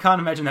Claus. I can't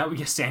imagine that would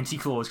be a Santa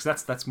Claus,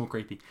 because that's more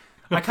creepy.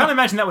 I can't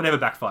imagine that would ever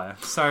backfire.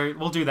 So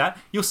we'll do that.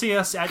 You'll see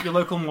us at your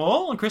local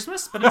mall on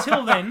Christmas, but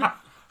until then,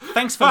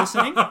 thanks for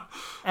listening,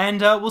 and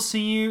we'll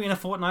see you in a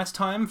fortnight's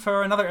time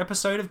for another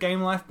episode of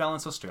Game Life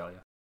Balance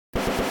Australia.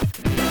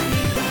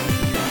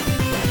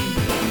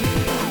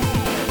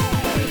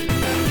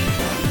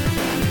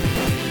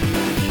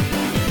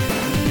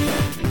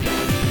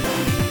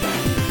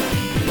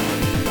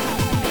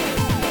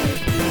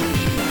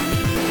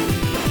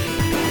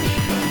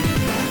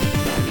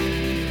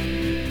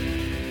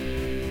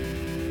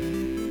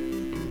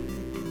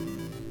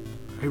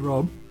 Hey,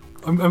 Rob.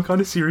 I'm kind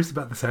of serious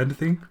about the Santa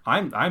thing.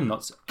 I'm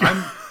not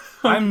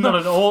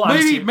at all.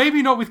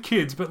 Maybe not with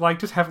kids, but like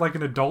just have like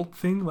an adult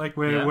thing, like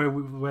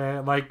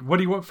where like, what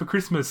do you want for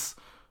Christmas,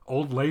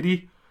 old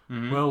lady?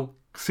 Well,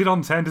 sit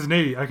on Santa's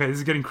knee. Okay, this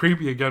is getting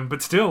creepy again,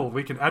 but still,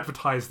 we can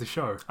advertise the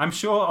show. I'm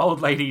sure old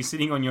ladies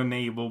sitting on your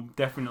knee will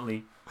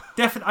definitely.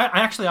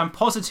 I'm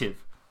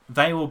positive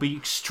they will be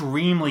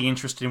extremely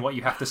interested in what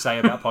you have to say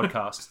about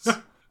podcasts.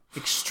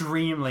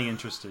 Extremely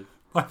interested.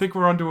 I think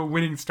we're onto a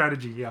winning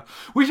strategy here.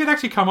 We should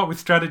actually come up with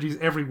strategies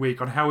every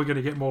week on how we're going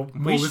to get more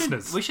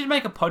listeners. We should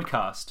make a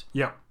podcast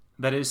Yeah.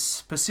 that is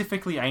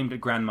specifically aimed at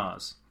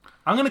grandmas.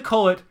 I'm going to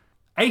call it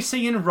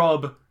AC and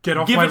Rob. Get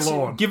off my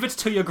lawn. Give it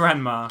to your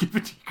grandma. Give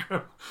it to your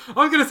grandma. I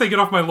was going to say get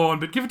off my lawn,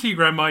 but give it to your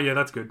grandma. Yeah,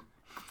 that's good.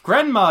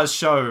 Grandma's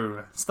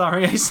Show,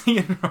 starring AC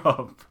and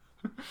Rob.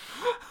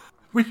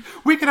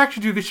 We could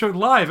actually do this show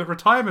live at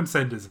retirement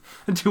centres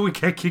until we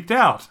get kicked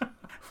out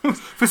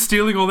for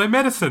stealing all their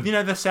medicine. You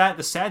know, the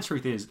sad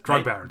truth is...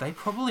 Drug baron. They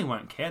probably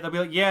won't care. They'll be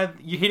like, yeah,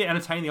 you're here to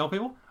entertain the old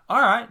people?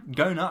 Alright,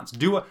 go nuts.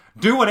 Do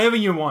whatever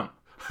you want.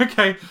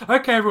 Okay,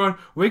 everyone.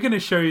 We're going to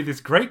show you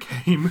this great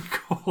game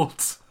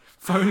called...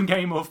 Phone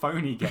game or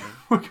phony game.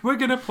 We're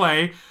going to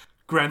play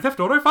Grand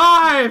Theft Auto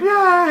 5! Yay!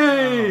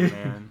 Oh,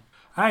 man.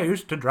 I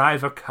used to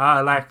drive a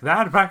car like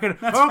that back in...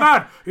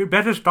 God! You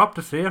better stop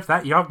to see if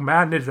that young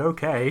man is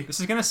okay. This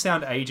is going to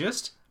sound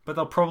ageist, but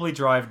they'll probably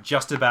drive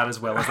just about as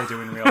well as they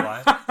do in real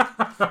life.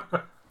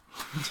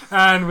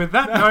 And with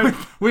that note,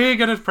 we're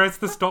going to press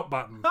the stop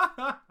button.